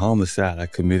 Maybe that homicide I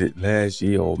committed last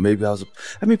year, or maybe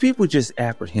people just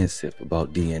apprehensive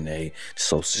about DNA,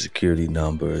 social security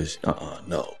numbers.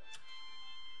 No.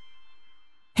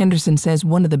 Henderson says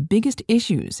one of the biggest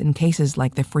issues in cases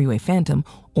like the Freeway Phantom,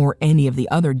 or any of the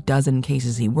other dozen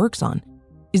cases he works on,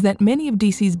 is that many of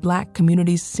DC's Black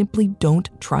communities simply don't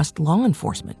trust law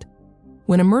enforcement.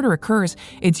 When a murder occurs,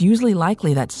 it's usually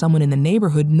likely that someone in the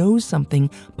neighborhood knows something,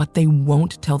 but they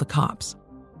won't tell the cops.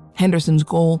 Henderson's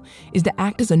goal is to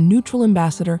act as a neutral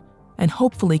ambassador and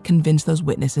hopefully convince those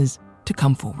witnesses to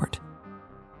come forward.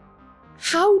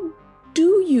 How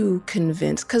do you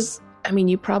convince? Because,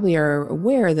 you probably are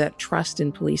aware that trust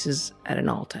in police is at an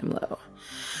all-time low.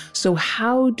 So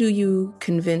how do you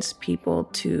convince people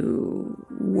to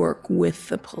work with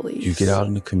the police? You get out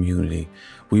in the community.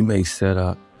 We may set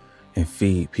up and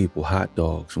feed people hot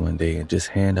dogs one day and just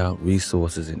hand out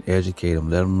resources and educate them,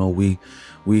 let them know we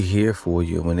here for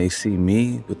you. When they see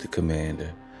me with the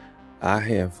commander, I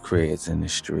have creds in the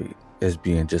street as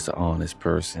being just an honest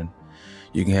person.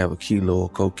 You can have a kilo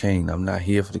of cocaine. I'm not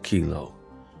here for the kilo.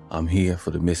 I'm here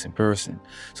for the missing person.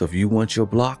 So if you want your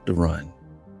block to run,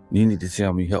 you need to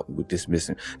tell me, help me with this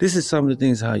missing. This is some of the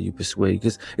things how you persuade,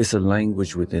 because it's a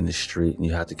language within the street, and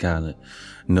you have to kind of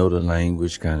know the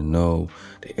language, kind of know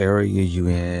the area you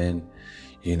in.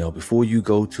 You know, before you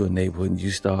go to a neighborhood and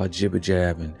you start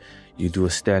jibber-jabbing, you do a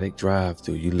static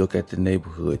drive-through, you look at the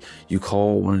neighborhood, you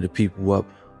call one of the people up,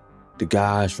 the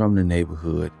guys from the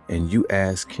neighborhood, and you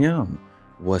ask him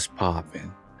what's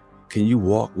popping. Can you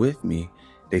walk with me?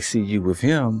 They see you with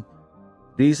him.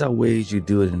 These are ways you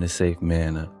do it in a safe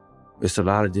manner. It's a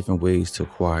lot of different ways to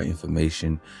acquire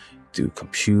information through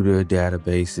computer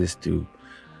databases, through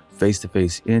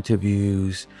face-to-face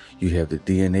interviews. You have the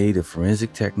DNA, the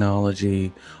forensic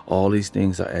technology. All these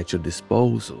things are at your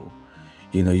disposal.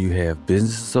 You know, you have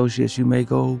business associates you may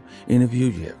go interview.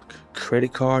 You have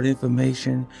credit card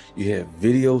information. You have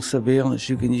video surveillance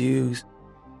you can use.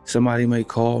 Somebody may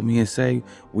call me and say,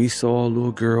 we saw a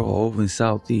little girl over in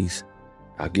Southeast.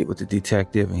 I'll get with the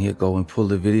detective and he'll go and pull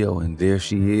the video, and there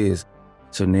she is.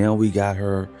 So now we got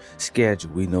her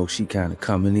scheduled. We know she kind of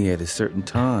coming in at a certain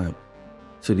time.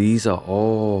 So these are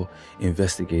all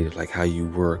investigative, like how you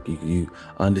work. You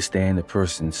understand the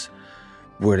person's,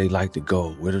 where they like to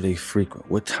go, where do they frequent,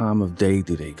 what time of day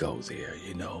do they go there,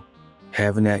 you know.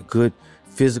 Having that good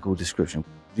physical description.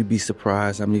 You'd be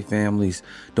surprised how many families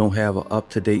don't have an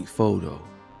up-to-date photo.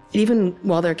 Even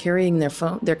while they're carrying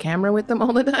their camera with them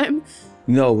all the time?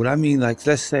 No, what I mean, like,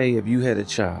 let's say if you had a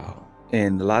child,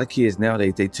 and a lot of kids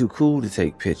nowadays, they too cool to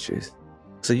take pictures.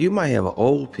 So you might have an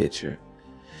old picture.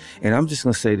 And I'm just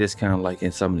gonna say this, kind of like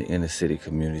in some of the inner city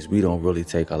communities, we don't really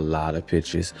take a lot of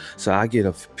pictures. So I get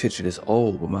a picture that's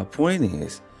old, but my point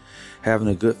is having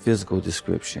a good physical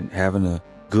description, having a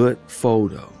good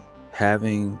photo,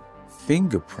 having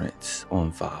fingerprints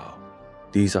on file.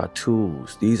 These are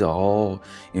tools. These are all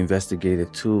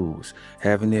investigative tools.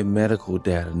 Having their medical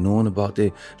data, knowing about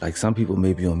their, like some people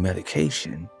may be on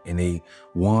medication and they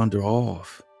wander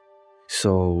off.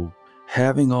 So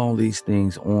having all these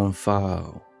things on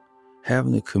file,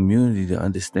 having the community to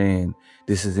understand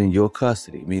this is in your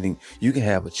custody, meaning you can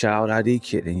have a child ID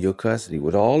kit in your custody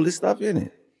with all this stuff in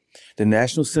it. The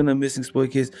National Center of Missing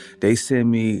Exploited Kids, they send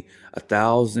me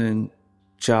 1,000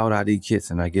 child ID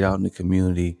kits, and I get out in the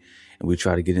community and we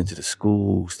try to get into the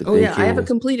schools, the daycares. I have a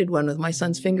completed one with my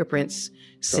son's fingerprints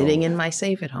sitting in my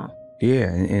safe at home.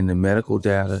 Yeah, and the medical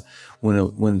data,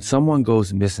 when someone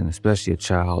goes missing, especially a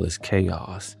child, it's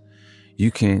chaos.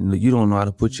 You don't know how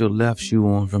to put your left shoe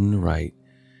on from the right.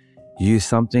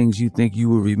 Some things you think you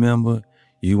will remember,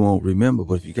 you won't remember.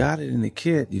 But if you got it in the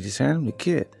kit, you just hand them the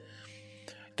kit.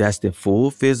 That's the full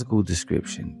physical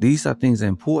description. These are things that are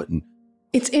important.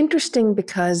 It's interesting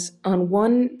because on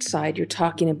one side, you're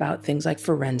talking about things like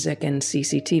forensic and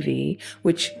CCTV,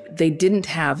 which they didn't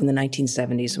have in the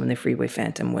 1970s when the Freeway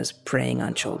Phantom was preying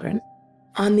on children.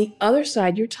 On the other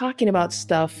side, you're talking about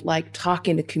stuff like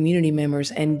talking to community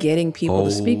members and getting people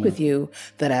to speak with you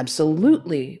that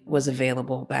absolutely was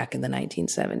available back in the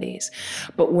 1970s.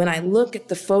 But when I look at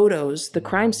the photos, the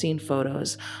crime scene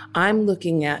photos, I'm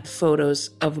looking at photos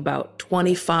of about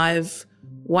 25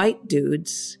 white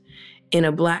dudes in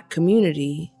a Black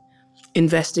community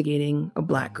investigating a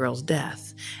Black girl's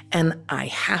death. And I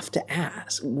have to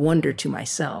wonder to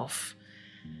myself,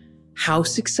 how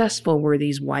successful were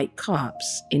these white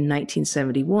cops in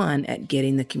 1971 at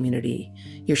getting the community?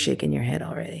 You're shaking your head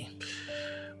already.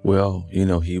 Well, you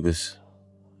know, he was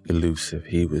elusive.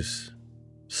 He was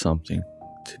something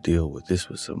to deal with. This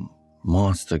was a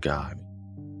monster guy.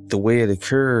 The way it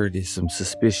occurred is some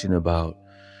suspicion about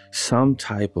some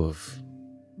type of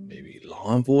maybe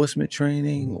law enforcement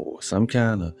training or some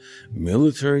kind of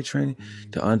military training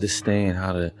to understand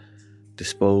how to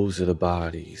dispose of the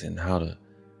bodies and how to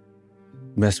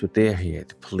mess with their head,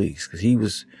 the police, because he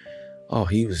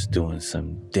was doing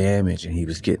some damage and he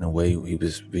was getting away. He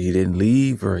didn't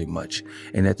leave very much.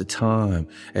 And at the time,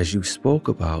 as you spoke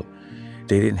about,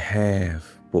 they didn't have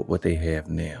what they have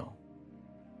now.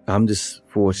 I'm just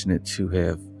fortunate to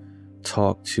have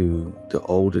talked to the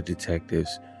older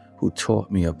detectives who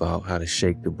taught me about how to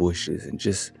shake the bushes and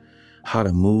just how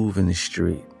to move in the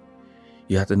street.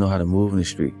 You have to know how to move in the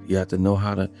street. You have to know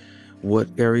what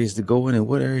areas to go in and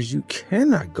what areas you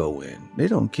cannot go in. They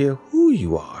don't care who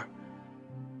you are.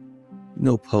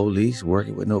 No police,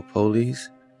 working with no police,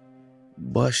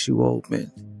 bust you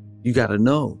open. You got to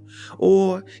know.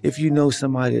 Or if you know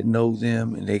somebody that knows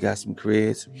them and they got some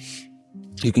creds,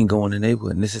 you can go in the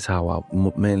neighborhood. And this is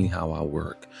mainly how I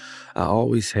work. I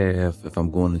always have, if I'm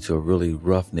going into a really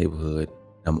rough neighborhood,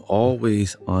 I'm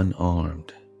always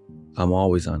unarmed. I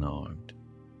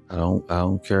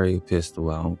don't carry a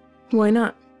pistol. Why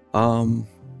not?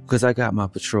 Because I got my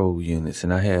patrol units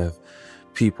and I have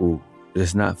people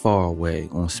that's not far away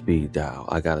on speed dial.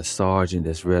 I got a sergeant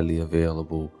that's readily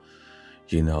available,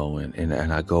 you know, and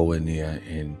I go in there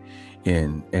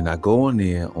and I go in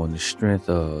there on the strength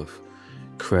of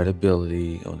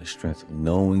credibility, on the strength of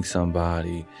knowing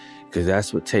somebody, because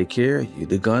that's what take care of you.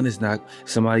 The gun is not,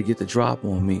 somebody get the drop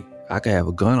on me. I can have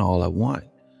a gun all I want,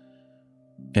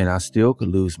 and I still could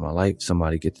lose my life if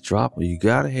somebody get the drop on you. You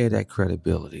got to have that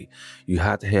credibility. You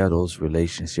have to have those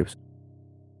relationships.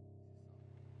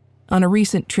 On a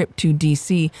recent trip to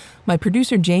D.C., my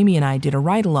producer Jamie and I did a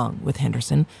ride-along with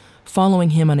Henderson,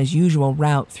 following him on his usual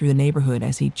route through the neighborhood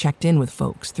as he checked in with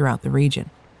folks throughout the region.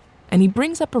 And he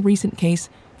brings up a recent case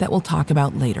that we'll talk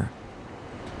about later.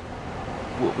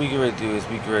 What we get ready to do is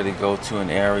we get ready to go to an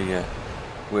area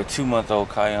where 2-month-old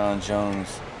Kion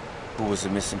Jones, who was a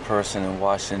missing person in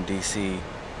Washington, D.C.,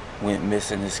 went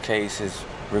missing. His case, his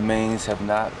remains have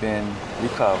not been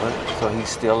recovered, so he's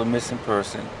still a missing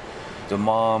person. The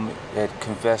mom had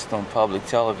confessed on public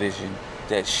television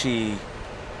that she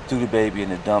threw the baby in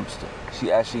the dumpster. She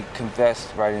actually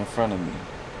confessed right in front of me.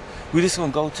 We're just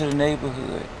gonna go to the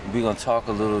neighborhood. We're gonna talk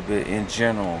a little bit in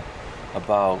general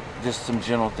about just some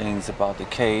general things about the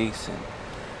case and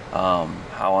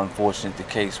how unfortunate the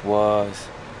case was,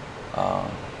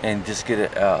 and just get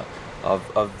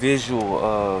a visual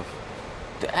of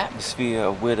the atmosphere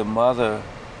of where the mother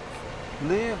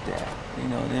lived at, you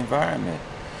know, the environment.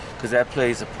 Because that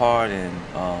plays a part in,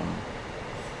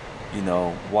 you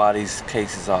know, why these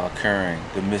cases are occurring.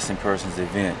 The missing persons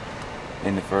event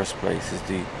in the first place is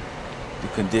the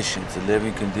conditions, the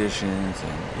living conditions,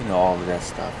 and, you know, all of that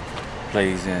stuff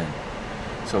plays in.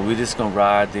 So we're just gonna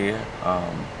ride there,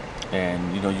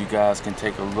 and, you know, you guys can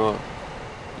take a look.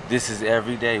 This is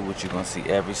every day what you're gonna see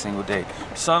every single day.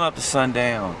 Sun up to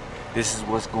sundown, this is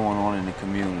what's going on in the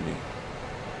community.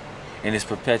 And it's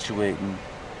perpetuating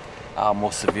our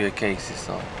most severe cases,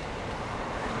 so.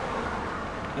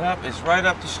 Yep, it's right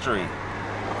up the street.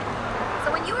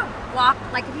 So when you were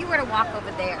if you were to walk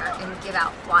over there and give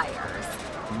out flyers,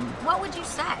 what would you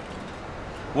say?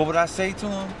 What would I say to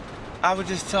them? I would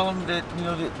just tell them that, you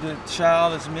know, the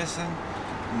child is missing,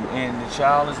 and the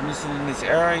child is missing in this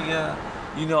area.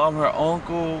 You know, I'm her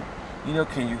uncle. You know,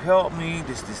 can you help me?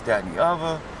 This, that, and the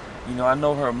other. You know, I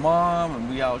know her mom, and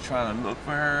we out trying to look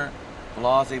for her.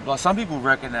 Blah, blah. Some people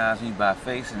recognize me by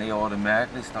face and they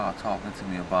automatically start talking to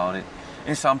me about it.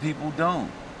 And some people don't,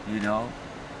 you know.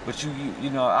 But you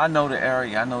know, I know the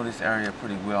area. I know this area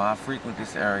pretty well. I frequent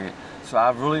this area. So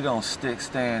I really don't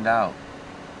stand out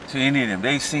to any of them.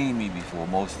 They've seen me before,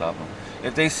 most of them.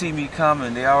 If they see me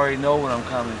coming, they already know what I'm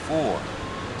coming for.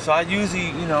 So I usually,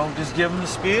 you know, just give them the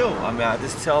spiel. I mean, I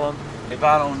just tell them, if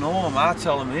I don't know them, I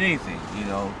tell them anything, you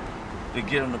know, to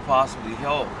get them to possibly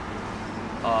help.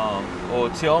 Or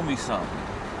tell me something,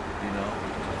 you know.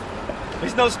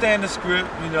 There's no standard script,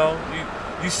 you know.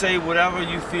 You say whatever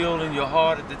you feel in your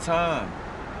heart at the time,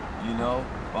 you know.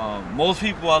 Most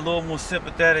people are a little more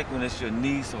sympathetic when it's your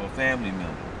niece or a family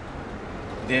member.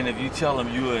 Then if you tell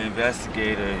them you're an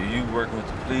investigator, you working with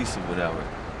the police or whatever,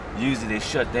 usually they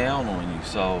shut down on you.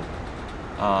 So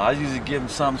I usually give them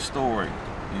some story,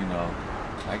 you know.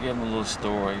 I give them a little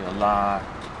story, a lie.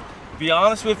 To be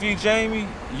honest with you, Jamie,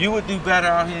 you would do better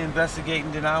out here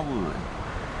investigating than I would.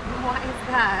 Why is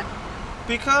that?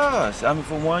 Because, I mean,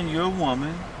 for one, you're a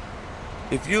woman.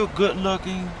 If you're good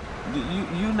looking,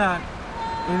 you're not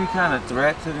any kind of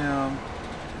threat to them.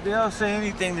 They'll say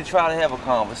anything to try to have a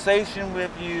conversation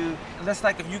with you. That's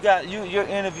like if you're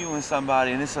interviewing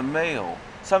somebody and it's a male.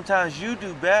 Sometimes you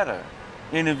do better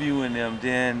interviewing them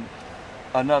than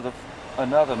another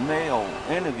male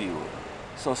interviewer.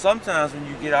 So sometimes when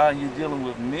you get out and you're dealing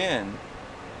with men,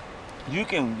 you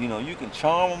can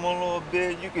charm them a little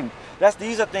bit.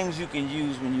 These are things you can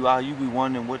use when you out. You be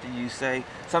wondering, what do you say?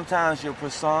 Sometimes your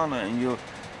persona and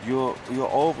your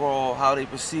overall, how they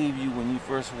perceive you when you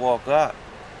first walk up,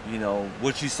 you know,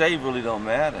 what you say really don't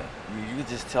matter. You can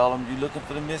just tell them you're looking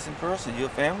for the missing person. You're a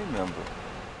family member.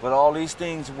 But all these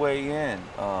things weigh in.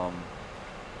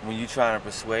 When you're trying to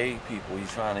persuade people, you're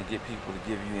trying to get people to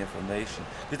give you information.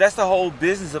 Because that's the whole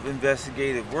business of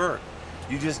investigative work.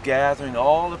 You're just gathering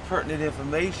all the pertinent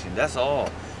information, that's all.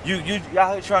 You're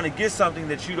out here trying to get something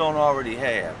that you don't already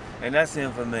have, and that's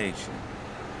information.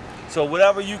 So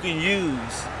whatever you can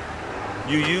use,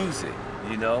 you use it,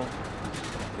 you know?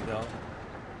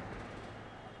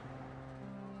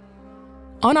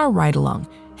 On our ride-along,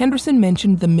 Henderson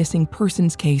mentioned the missing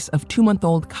persons case of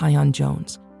 2-month-old Kion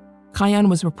Jones. Kion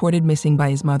was reported missing by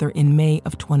his mother in May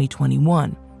of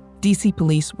 2021. D.C.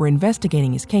 police were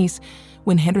investigating his case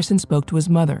when Henderson spoke to his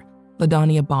mother,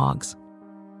 LaDonia Boggs.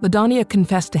 LaDonia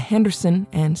confessed to Henderson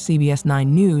and CBS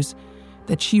 9 News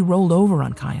that she rolled over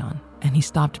on Kion and he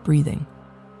stopped breathing.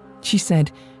 She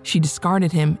said she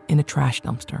discarded him in a trash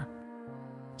dumpster.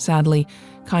 Sadly,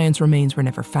 Kion's remains were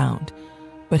never found,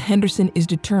 but Henderson is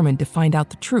determined to find out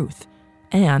the truth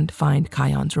and find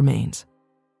Kiyan's remains.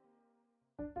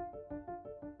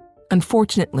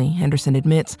 Unfortunately, Henderson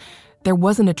admits, there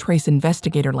wasn't a trace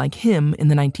investigator like him in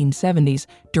the 1970s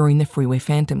during the Freeway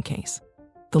Phantom case.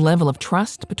 The level of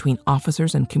trust between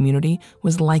officers and community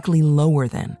was likely lower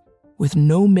then, with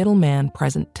no middleman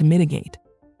present to mitigate.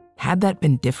 Had that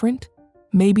been different,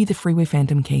 maybe the Freeway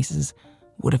Phantom cases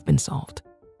would have been solved.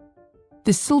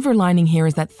 The silver lining here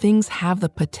is that things have the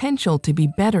potential to be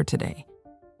better today.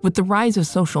 With the rise of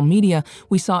social media,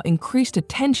 we saw increased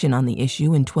attention on the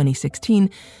issue in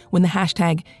 2016 when the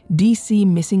hashtag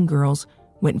 #DCMissingGirls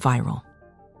went viral.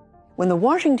 When the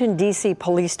Washington, D.C.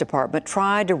 Police Department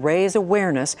tried to raise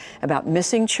awareness about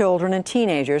missing children and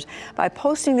teenagers by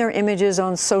posting their images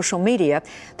on social media,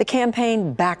 the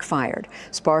campaign backfired,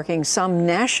 sparking some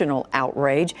national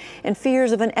outrage and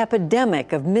fears of an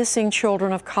epidemic of missing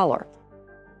children of color.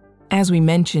 As we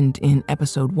mentioned in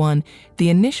episode 1, the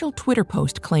initial Twitter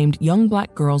post claimed young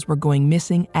Black girls were going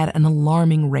missing at an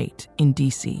alarming rate in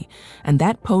D.C., and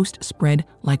that post spread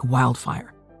like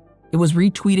wildfire. It was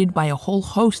retweeted by a whole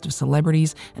host of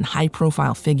celebrities and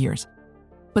high-profile figures.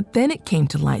 But then it came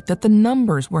to light that the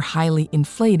numbers were highly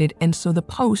inflated, and so the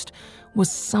post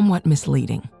was somewhat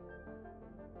misleading.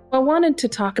 I wanted to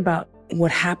talk about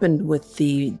what happened with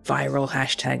the viral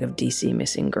hashtag of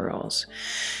 #DCMissingGirls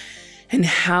and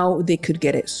how they could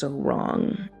get it so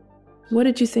wrong. What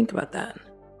did you think about that?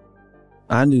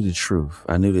 I knew the truth.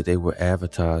 I knew that they were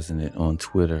advertising it on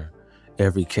Twitter.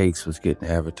 Every case was getting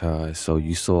advertised, so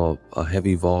you saw a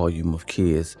heavy volume of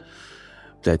kids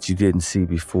that you didn't see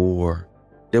before.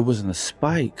 There wasn't a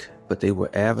spike, but they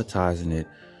were advertising it.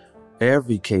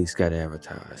 Every case got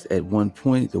advertised. At one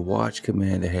point, the watch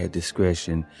commander had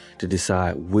discretion to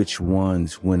decide which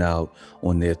ones went out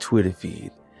on their Twitter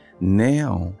feed.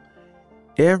 Now,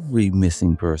 every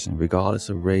missing person, regardless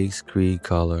of race, creed,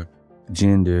 color,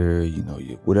 gender,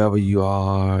 whatever you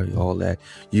are, all that,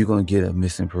 you're going to get a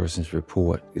missing persons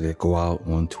report that go out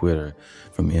on Twitter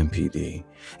from MPD.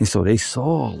 And so they saw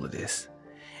all of this,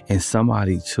 and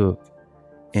somebody took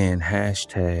and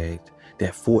hashtagged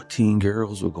that 14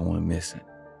 girls were going missing.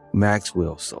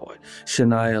 Maxwell saw it.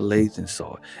 Shania Lathan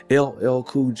saw it. LL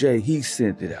Cool J, he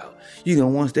sent it out.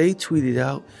 Once they tweeted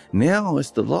out, now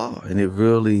it's the law. And it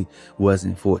really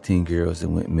wasn't 14 girls that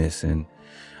went missing.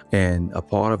 And a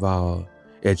part of our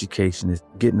education is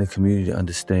getting the community to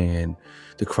understand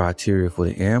the criteria for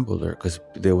the Amber Alert, because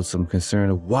there was some concern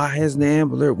of why hasn't the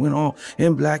Amber Alert went on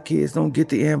and Black kids don't get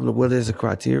the Amber Alert? Well, there's a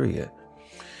criteria.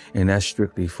 And that's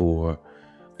strictly for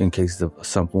in cases of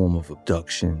some form of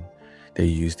abduction, they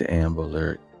use the Amber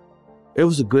Alert. It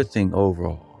was a good thing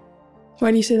overall.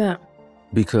 Why do you say that?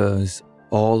 Because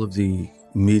all of the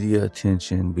media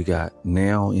attention we got,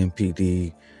 now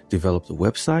MPD developed a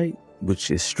website, which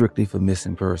is strictly for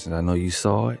missing persons. I know you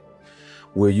saw it,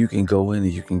 where you can go in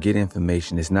and you can get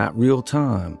information. It's not real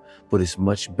time, but it's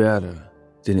much better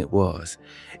than it was.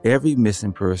 Every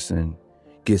missing person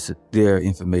gets their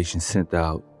information sent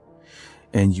out,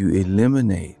 and you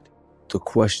eliminate the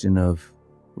question of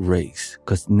race,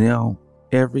 because now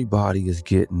everybody is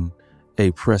getting a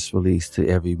press release to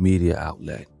every media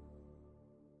outlet.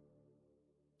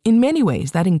 In many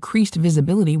ways, that increased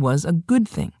visibility was a good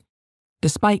thing.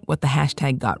 Despite what the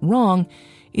hashtag got wrong,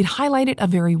 it highlighted a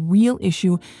very real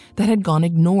issue that had gone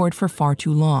ignored for far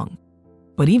too long.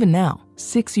 But even now,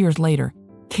 6 years later,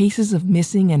 cases of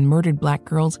missing and murdered Black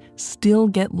girls still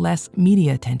get less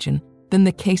media attention than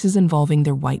the cases involving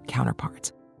their white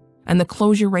counterparts. And the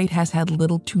closure rate has had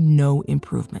little to no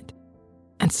improvement.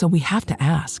 And so we have to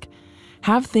ask,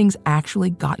 have things actually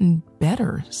gotten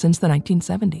better since the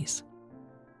 1970s?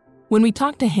 When we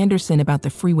talked to Henderson about the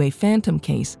Freeway Phantom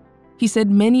case, he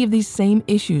said many of these same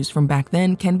issues from back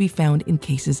then can be found in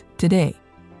cases today.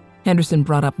 Henderson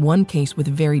brought up one case with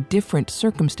very different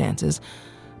circumstances,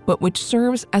 but which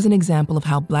serves as an example of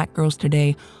how Black girls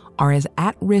today are as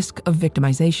at risk of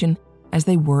victimization as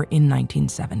they were in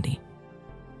 1970.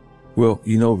 Well,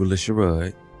 Relisha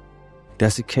Rudd,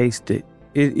 that's a case that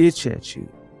it itch at you.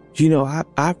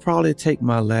 I probably take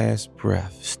my last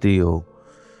breath still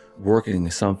working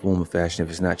in some form of fashion, if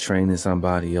it's not training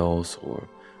somebody else or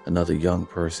another young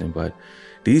person. But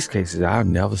these cases, I'll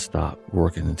never stop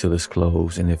working until it's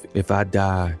closed. And if I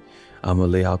die, I'm going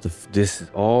to lay out this is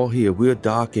all here. We're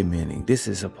documenting. This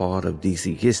is a part of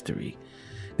DC history.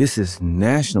 This is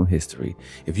national history.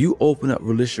 If you open up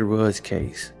Relisha Rudd's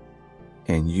case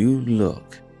and you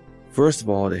look, first of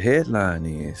all, the headline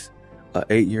is an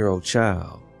 8-year-old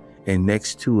child, and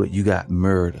next to it, you got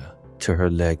murder to her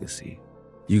legacy.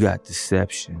 You got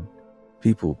deception.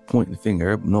 People pointing the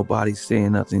finger, nobody's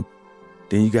saying nothing.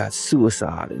 Then you got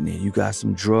suicide in there. You got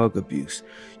some drug abuse.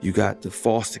 You got the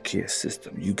foster care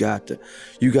system. You got a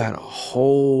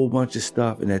whole bunch of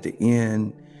stuff. And at the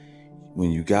end,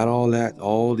 when you got all that,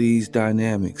 all these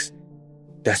dynamics,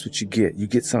 that's what you get. You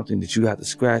get something that you have to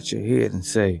scratch your head and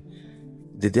say,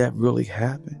 did that really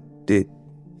happen? Did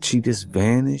she just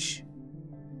vanish?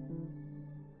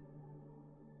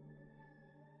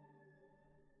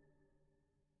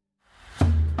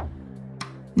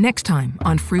 Next time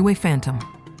on Freeway Phantom.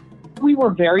 We were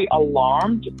very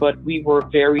alarmed, but we were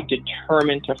very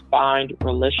determined to find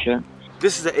Relisha.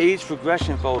 This is an age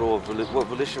progression photo of what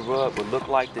Relisha Rudd would look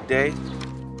like today.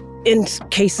 In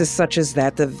cases such as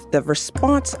that, the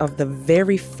response of the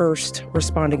very first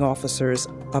responding officers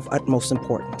of utmost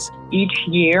importance. Each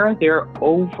year, there are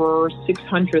over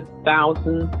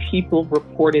 600,000 people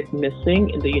reported missing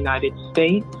in the United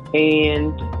States,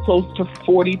 and close to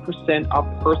 40%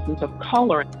 are persons of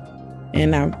color.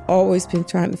 And I've always been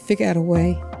trying to figure out a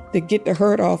way to get the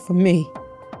hurt off of me.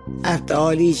 After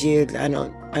all these years, I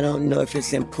don't know if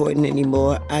it's important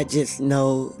anymore. I just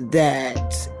know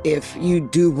that if you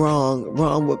do wrong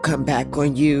will come back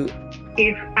on you.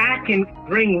 If I can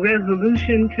bring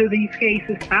resolution to these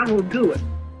cases, I will do it.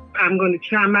 I'm going to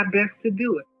try my best to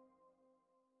do it.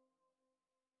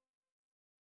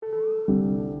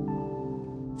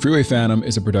 Freeway Phantom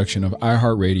is a production of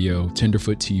iHeartRadio,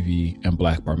 Tenderfoot TV, and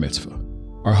Black Bar Mitzvah.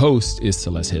 Our host is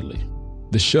Celeste Hidley.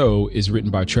 The show is written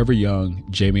by Trevor Young,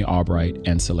 Jamie Albright,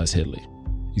 and Celeste Hidley.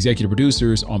 Executive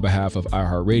producers on behalf of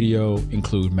iHeartRadio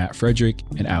include Matt Frederick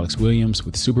and Alex Williams,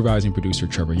 with supervising producer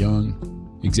Trevor Young.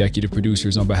 Executive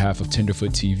producers on behalf of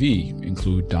Tenderfoot TV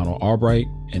include Donald Albright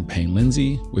and Payne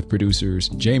Lindsay, with producers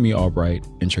Jamie Albright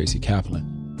and Tracy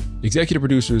Kaplan. Executive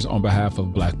producers on behalf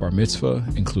of Black Bar Mitzvah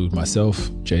include myself,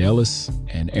 Jay Ellis,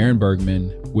 and Aaron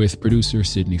Bergman, with producer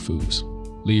Sydney Foos.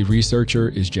 Lead researcher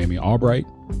is Jamie Albright.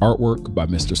 Artwork by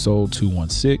Mr. Soul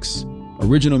 216.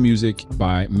 Original music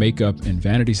by Makeup and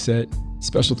Vanity Set.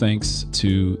 Special thanks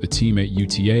to the team at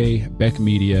UTA, Beck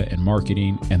Media and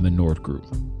Marketing, and the Nord Group.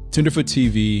 Tenderfoot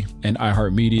TV and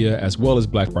iHeartMedia, as well as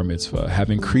Black Bar Mitzvah, have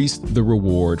increased the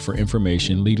reward for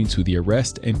information leading to the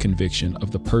arrest and conviction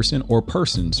of the person or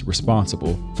persons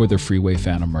responsible for the Freeway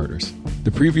Phantom murders.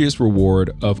 The previous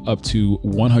reward of up to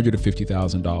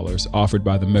 $150,000 offered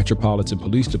by the Metropolitan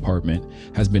Police Department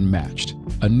has been matched.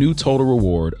 A new total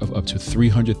reward of up to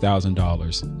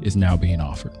 $300,000 is now being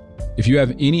offered. If you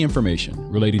have any information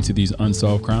relating to these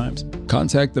unsolved crimes,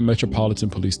 contact the Metropolitan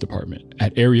Police Department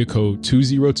at area code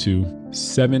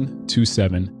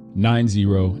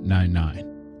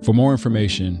 202-727-9099. For more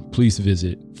information, please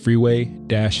visit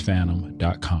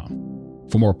freeway-phantom.com.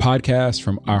 For more podcasts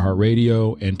from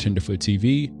iHeartRadio and Tenderfoot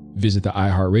TV, visit the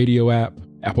iHeartRadio app,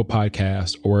 Apple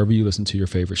Podcasts, or wherever you listen to your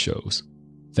favorite shows.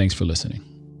 Thanks for listening.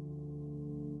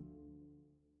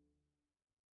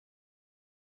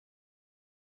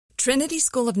 Trinity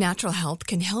School of Natural Health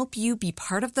can help you be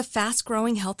part of the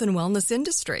fast-growing health and wellness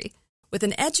industry. With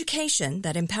an education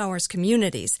that empowers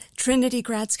communities, Trinity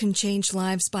grads can change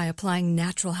lives by applying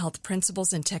natural health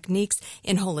principles and techniques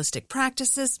in holistic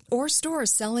practices or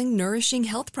stores selling nourishing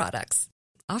health products.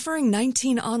 Offering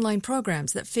 19 online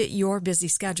programs that fit your busy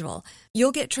schedule,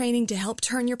 you'll get training to help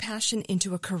turn your passion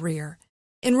into a career.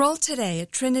 Enroll today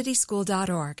at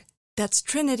trinityschool.org. That's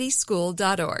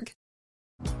trinityschool.org.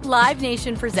 Live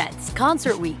Nation presents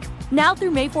Concert Week. Now through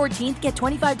May 14th, get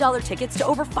 $25 tickets to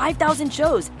over 5,000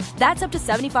 shows. That's up to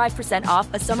 75% off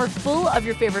a summer full of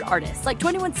your favorite artists like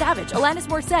 21 Savage, Alanis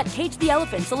Morissette, Cage the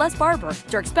Elephant, Celeste Barber,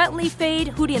 Dierks Bentley, Fade,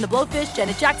 Hootie and the Blowfish,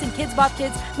 Janet Jackson, Kidz Bop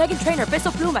Kids, Meghan Trainor, Peso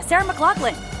Pluma, Sarah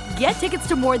McLachlan. Get tickets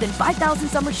to more than 5,000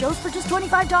 summer shows for just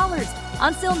 $25.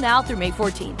 On sale now through May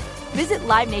 14th. Visit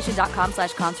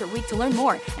livenation.com/Concert Week to learn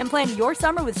more and plan your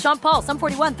summer with Sean Paul, Sum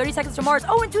 41, 30 Seconds to Mars,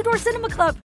 and Two Door Cinema Club.